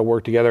police have got to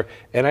work together.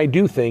 And I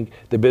do think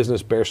the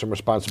business bears some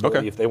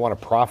responsibility. If they want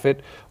to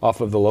profit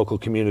off of the local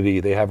community,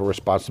 they have a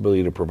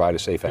responsibility to provide a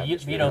safe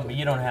atmosphere.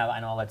 You don't have,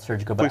 I know that's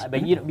surgical,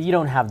 but you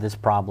don't have this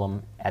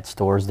problem at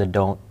stores that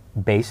don't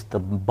base the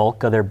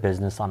bulk of their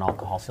business on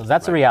alcohol sales.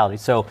 That's the reality.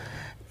 So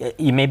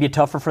it may be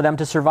tougher for them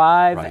to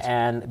survive,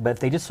 but if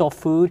they just sell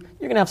food,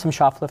 you're going to have some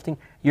shoplifting.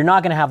 You're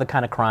not going to have the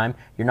kind of crime.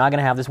 You're not going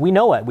to have this. We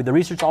know it. The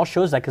research all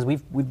shows that, because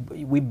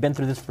we've been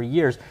through this for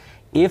years.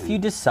 If you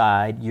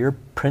decide your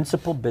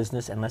principal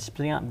business, and let's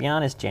be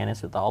honest,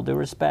 Janice, with all due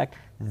respect,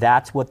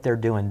 that's what they're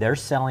doing. They're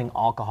selling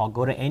alcohol.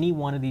 Go to any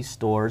one of these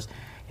stores.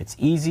 It's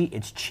easy.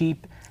 It's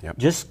cheap.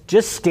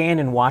 Just stand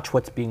and watch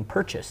what's being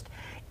purchased.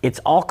 It's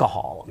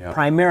alcohol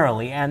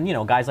primarily, and you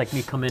know, guys like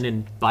me come in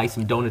and buy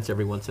some donuts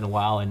every once in a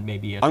while, and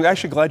maybe. I'm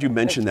actually glad you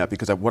mentioned that,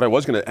 because what I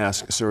was going to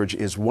ask Serge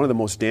is one of the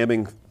most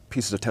damning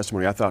pieces of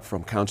testimony I thought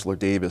from Councilor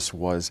Davis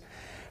was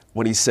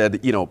when he said,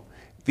 you know,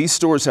 these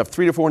stores have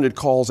 300 to 400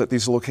 calls at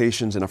these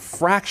locations, and a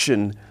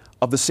fraction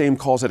of the same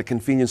calls at a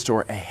convenience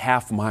store a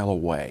half mile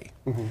away.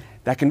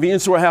 That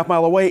convenience store a half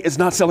mile away is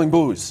not selling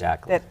booze.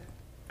 Exactly.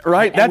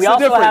 Right. That's the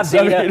difference.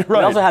 We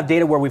also have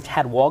data where we've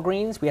had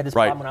Walgreens. We had this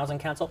problem when I was on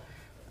council.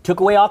 Took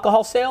away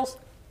alcohol sales,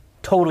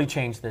 totally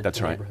changed the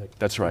neighborhood.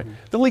 That's right.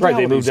 The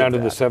legality they moved down to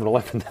the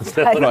 7-Eleven.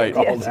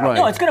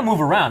 No, it's going to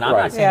move around. I'm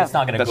not saying it's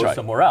not going to go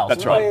somewhere else.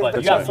 That's right.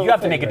 But you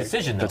have to make a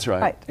decision, though. That's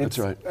right. That's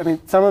right. I mean,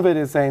 some of it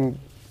is saying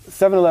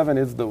 7-Eleven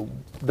is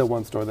the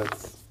one store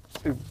that's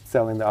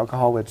selling the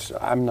alcohol, which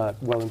I'm not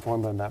well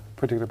informed on that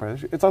particular part of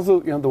the issue. It's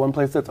also, you know, the one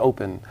place that's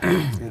open.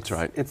 That's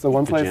right. It's the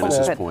one place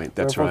that point.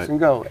 Where folks can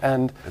go.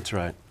 And that's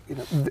right. You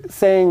know,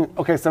 saying,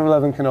 okay,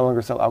 7-Eleven can no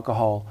longer sell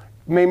alcohol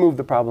may move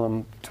the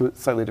problem to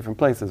slightly different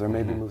places, or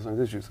maybe move some of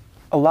these issues.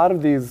 A lot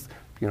of these,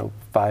 you know,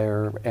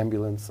 fire,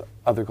 ambulance,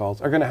 other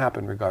calls are going to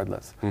happen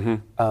regardless.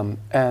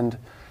 And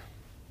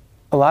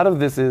a lot of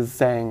this is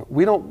saying,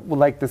 we don't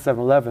like the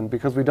 7-Eleven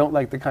because we don't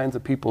like the kinds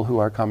of people who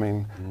are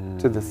coming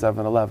to the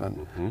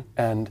 7-Eleven.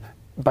 And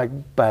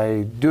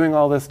by doing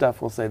all this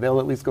stuff, we'll say they'll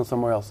at least go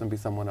somewhere else and be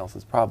someone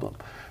else's problem.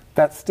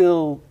 That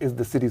still is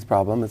the city's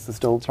problem. It's the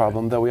still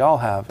problem that we all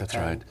have. That's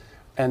right.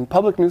 And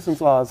public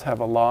nuisance laws have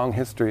a long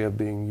history of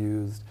being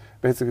used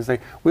basically say,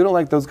 we don't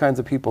like those kinds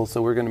of people,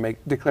 so we're going to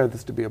declare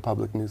this to be a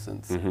public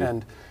nuisance.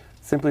 And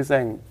simply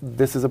saying,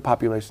 this is a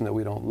population that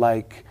we don't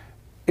like,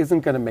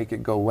 isn't going to make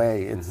it go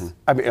away. It's,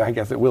 I mean, I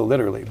guess it will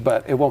literally,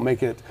 but it won't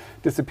make it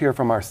disappear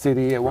from our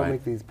city. It won't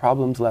make these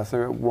problems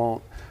lesser. It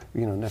won't,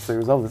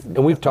 necessarily resolve this.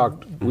 And we've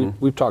talked,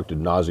 we've talked ad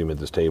nauseum at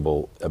this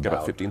table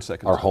about 15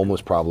 seconds. Our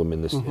homeless problem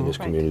in this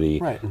community,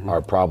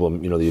 our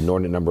problem, the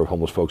inordinate number of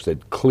homeless folks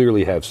that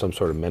clearly have some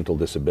sort of mental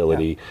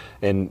disability,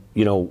 and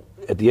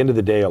at the end of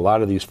the day, a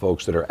lot of these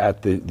folks that are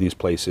at these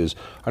places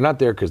are not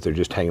there because they're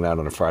just hanging out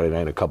on a Friday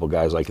night. A couple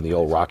guys like in the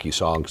old Rocky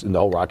songs, in the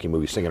old Rocky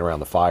movie, singing around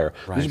the fire.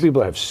 These are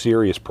people that have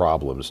serious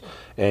problems,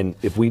 and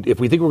if we think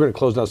we're going to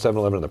close down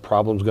 7-Eleven and the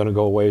problem's going to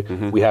go away,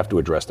 we have to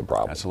address the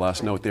problem. That's the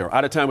last note there.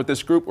 Out of time with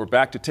this group. We're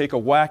back to take a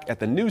whack at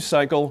the news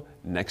cycle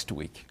next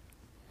week.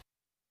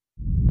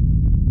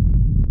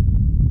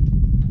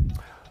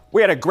 We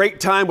had a great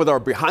time with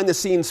our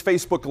behind-the-scenes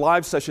Facebook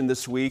Live session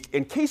this week.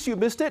 In case you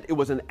missed it, it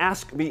was an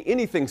Ask Me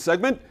Anything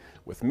segment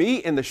with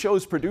me and the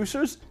show's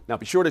producers. Now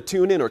be sure to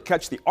tune in or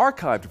catch the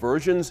archived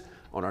versions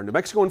on our New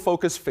Mexico in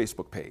Focus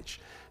Facebook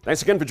page.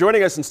 Thanks again for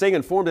joining us and staying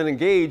informed and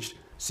engaged.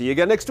 See you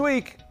again next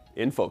week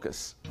in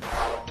Focus.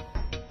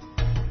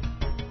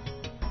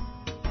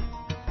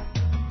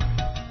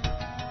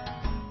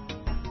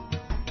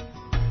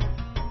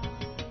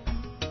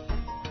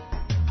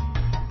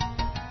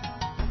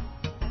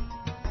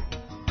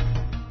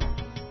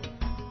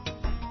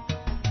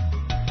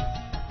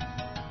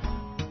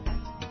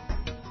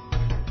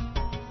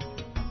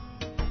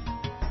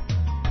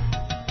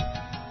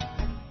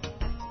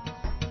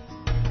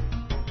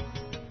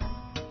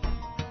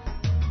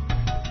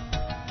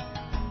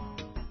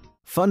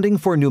 Funding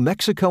for New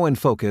Mexico in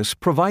Focus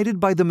provided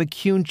by the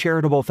McCune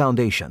Charitable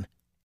Foundation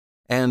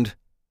and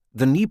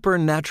the Nieper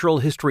Natural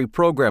History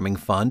Programming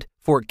Fund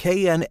for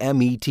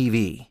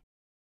KNME-TV.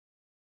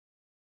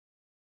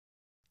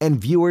 And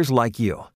viewers like you.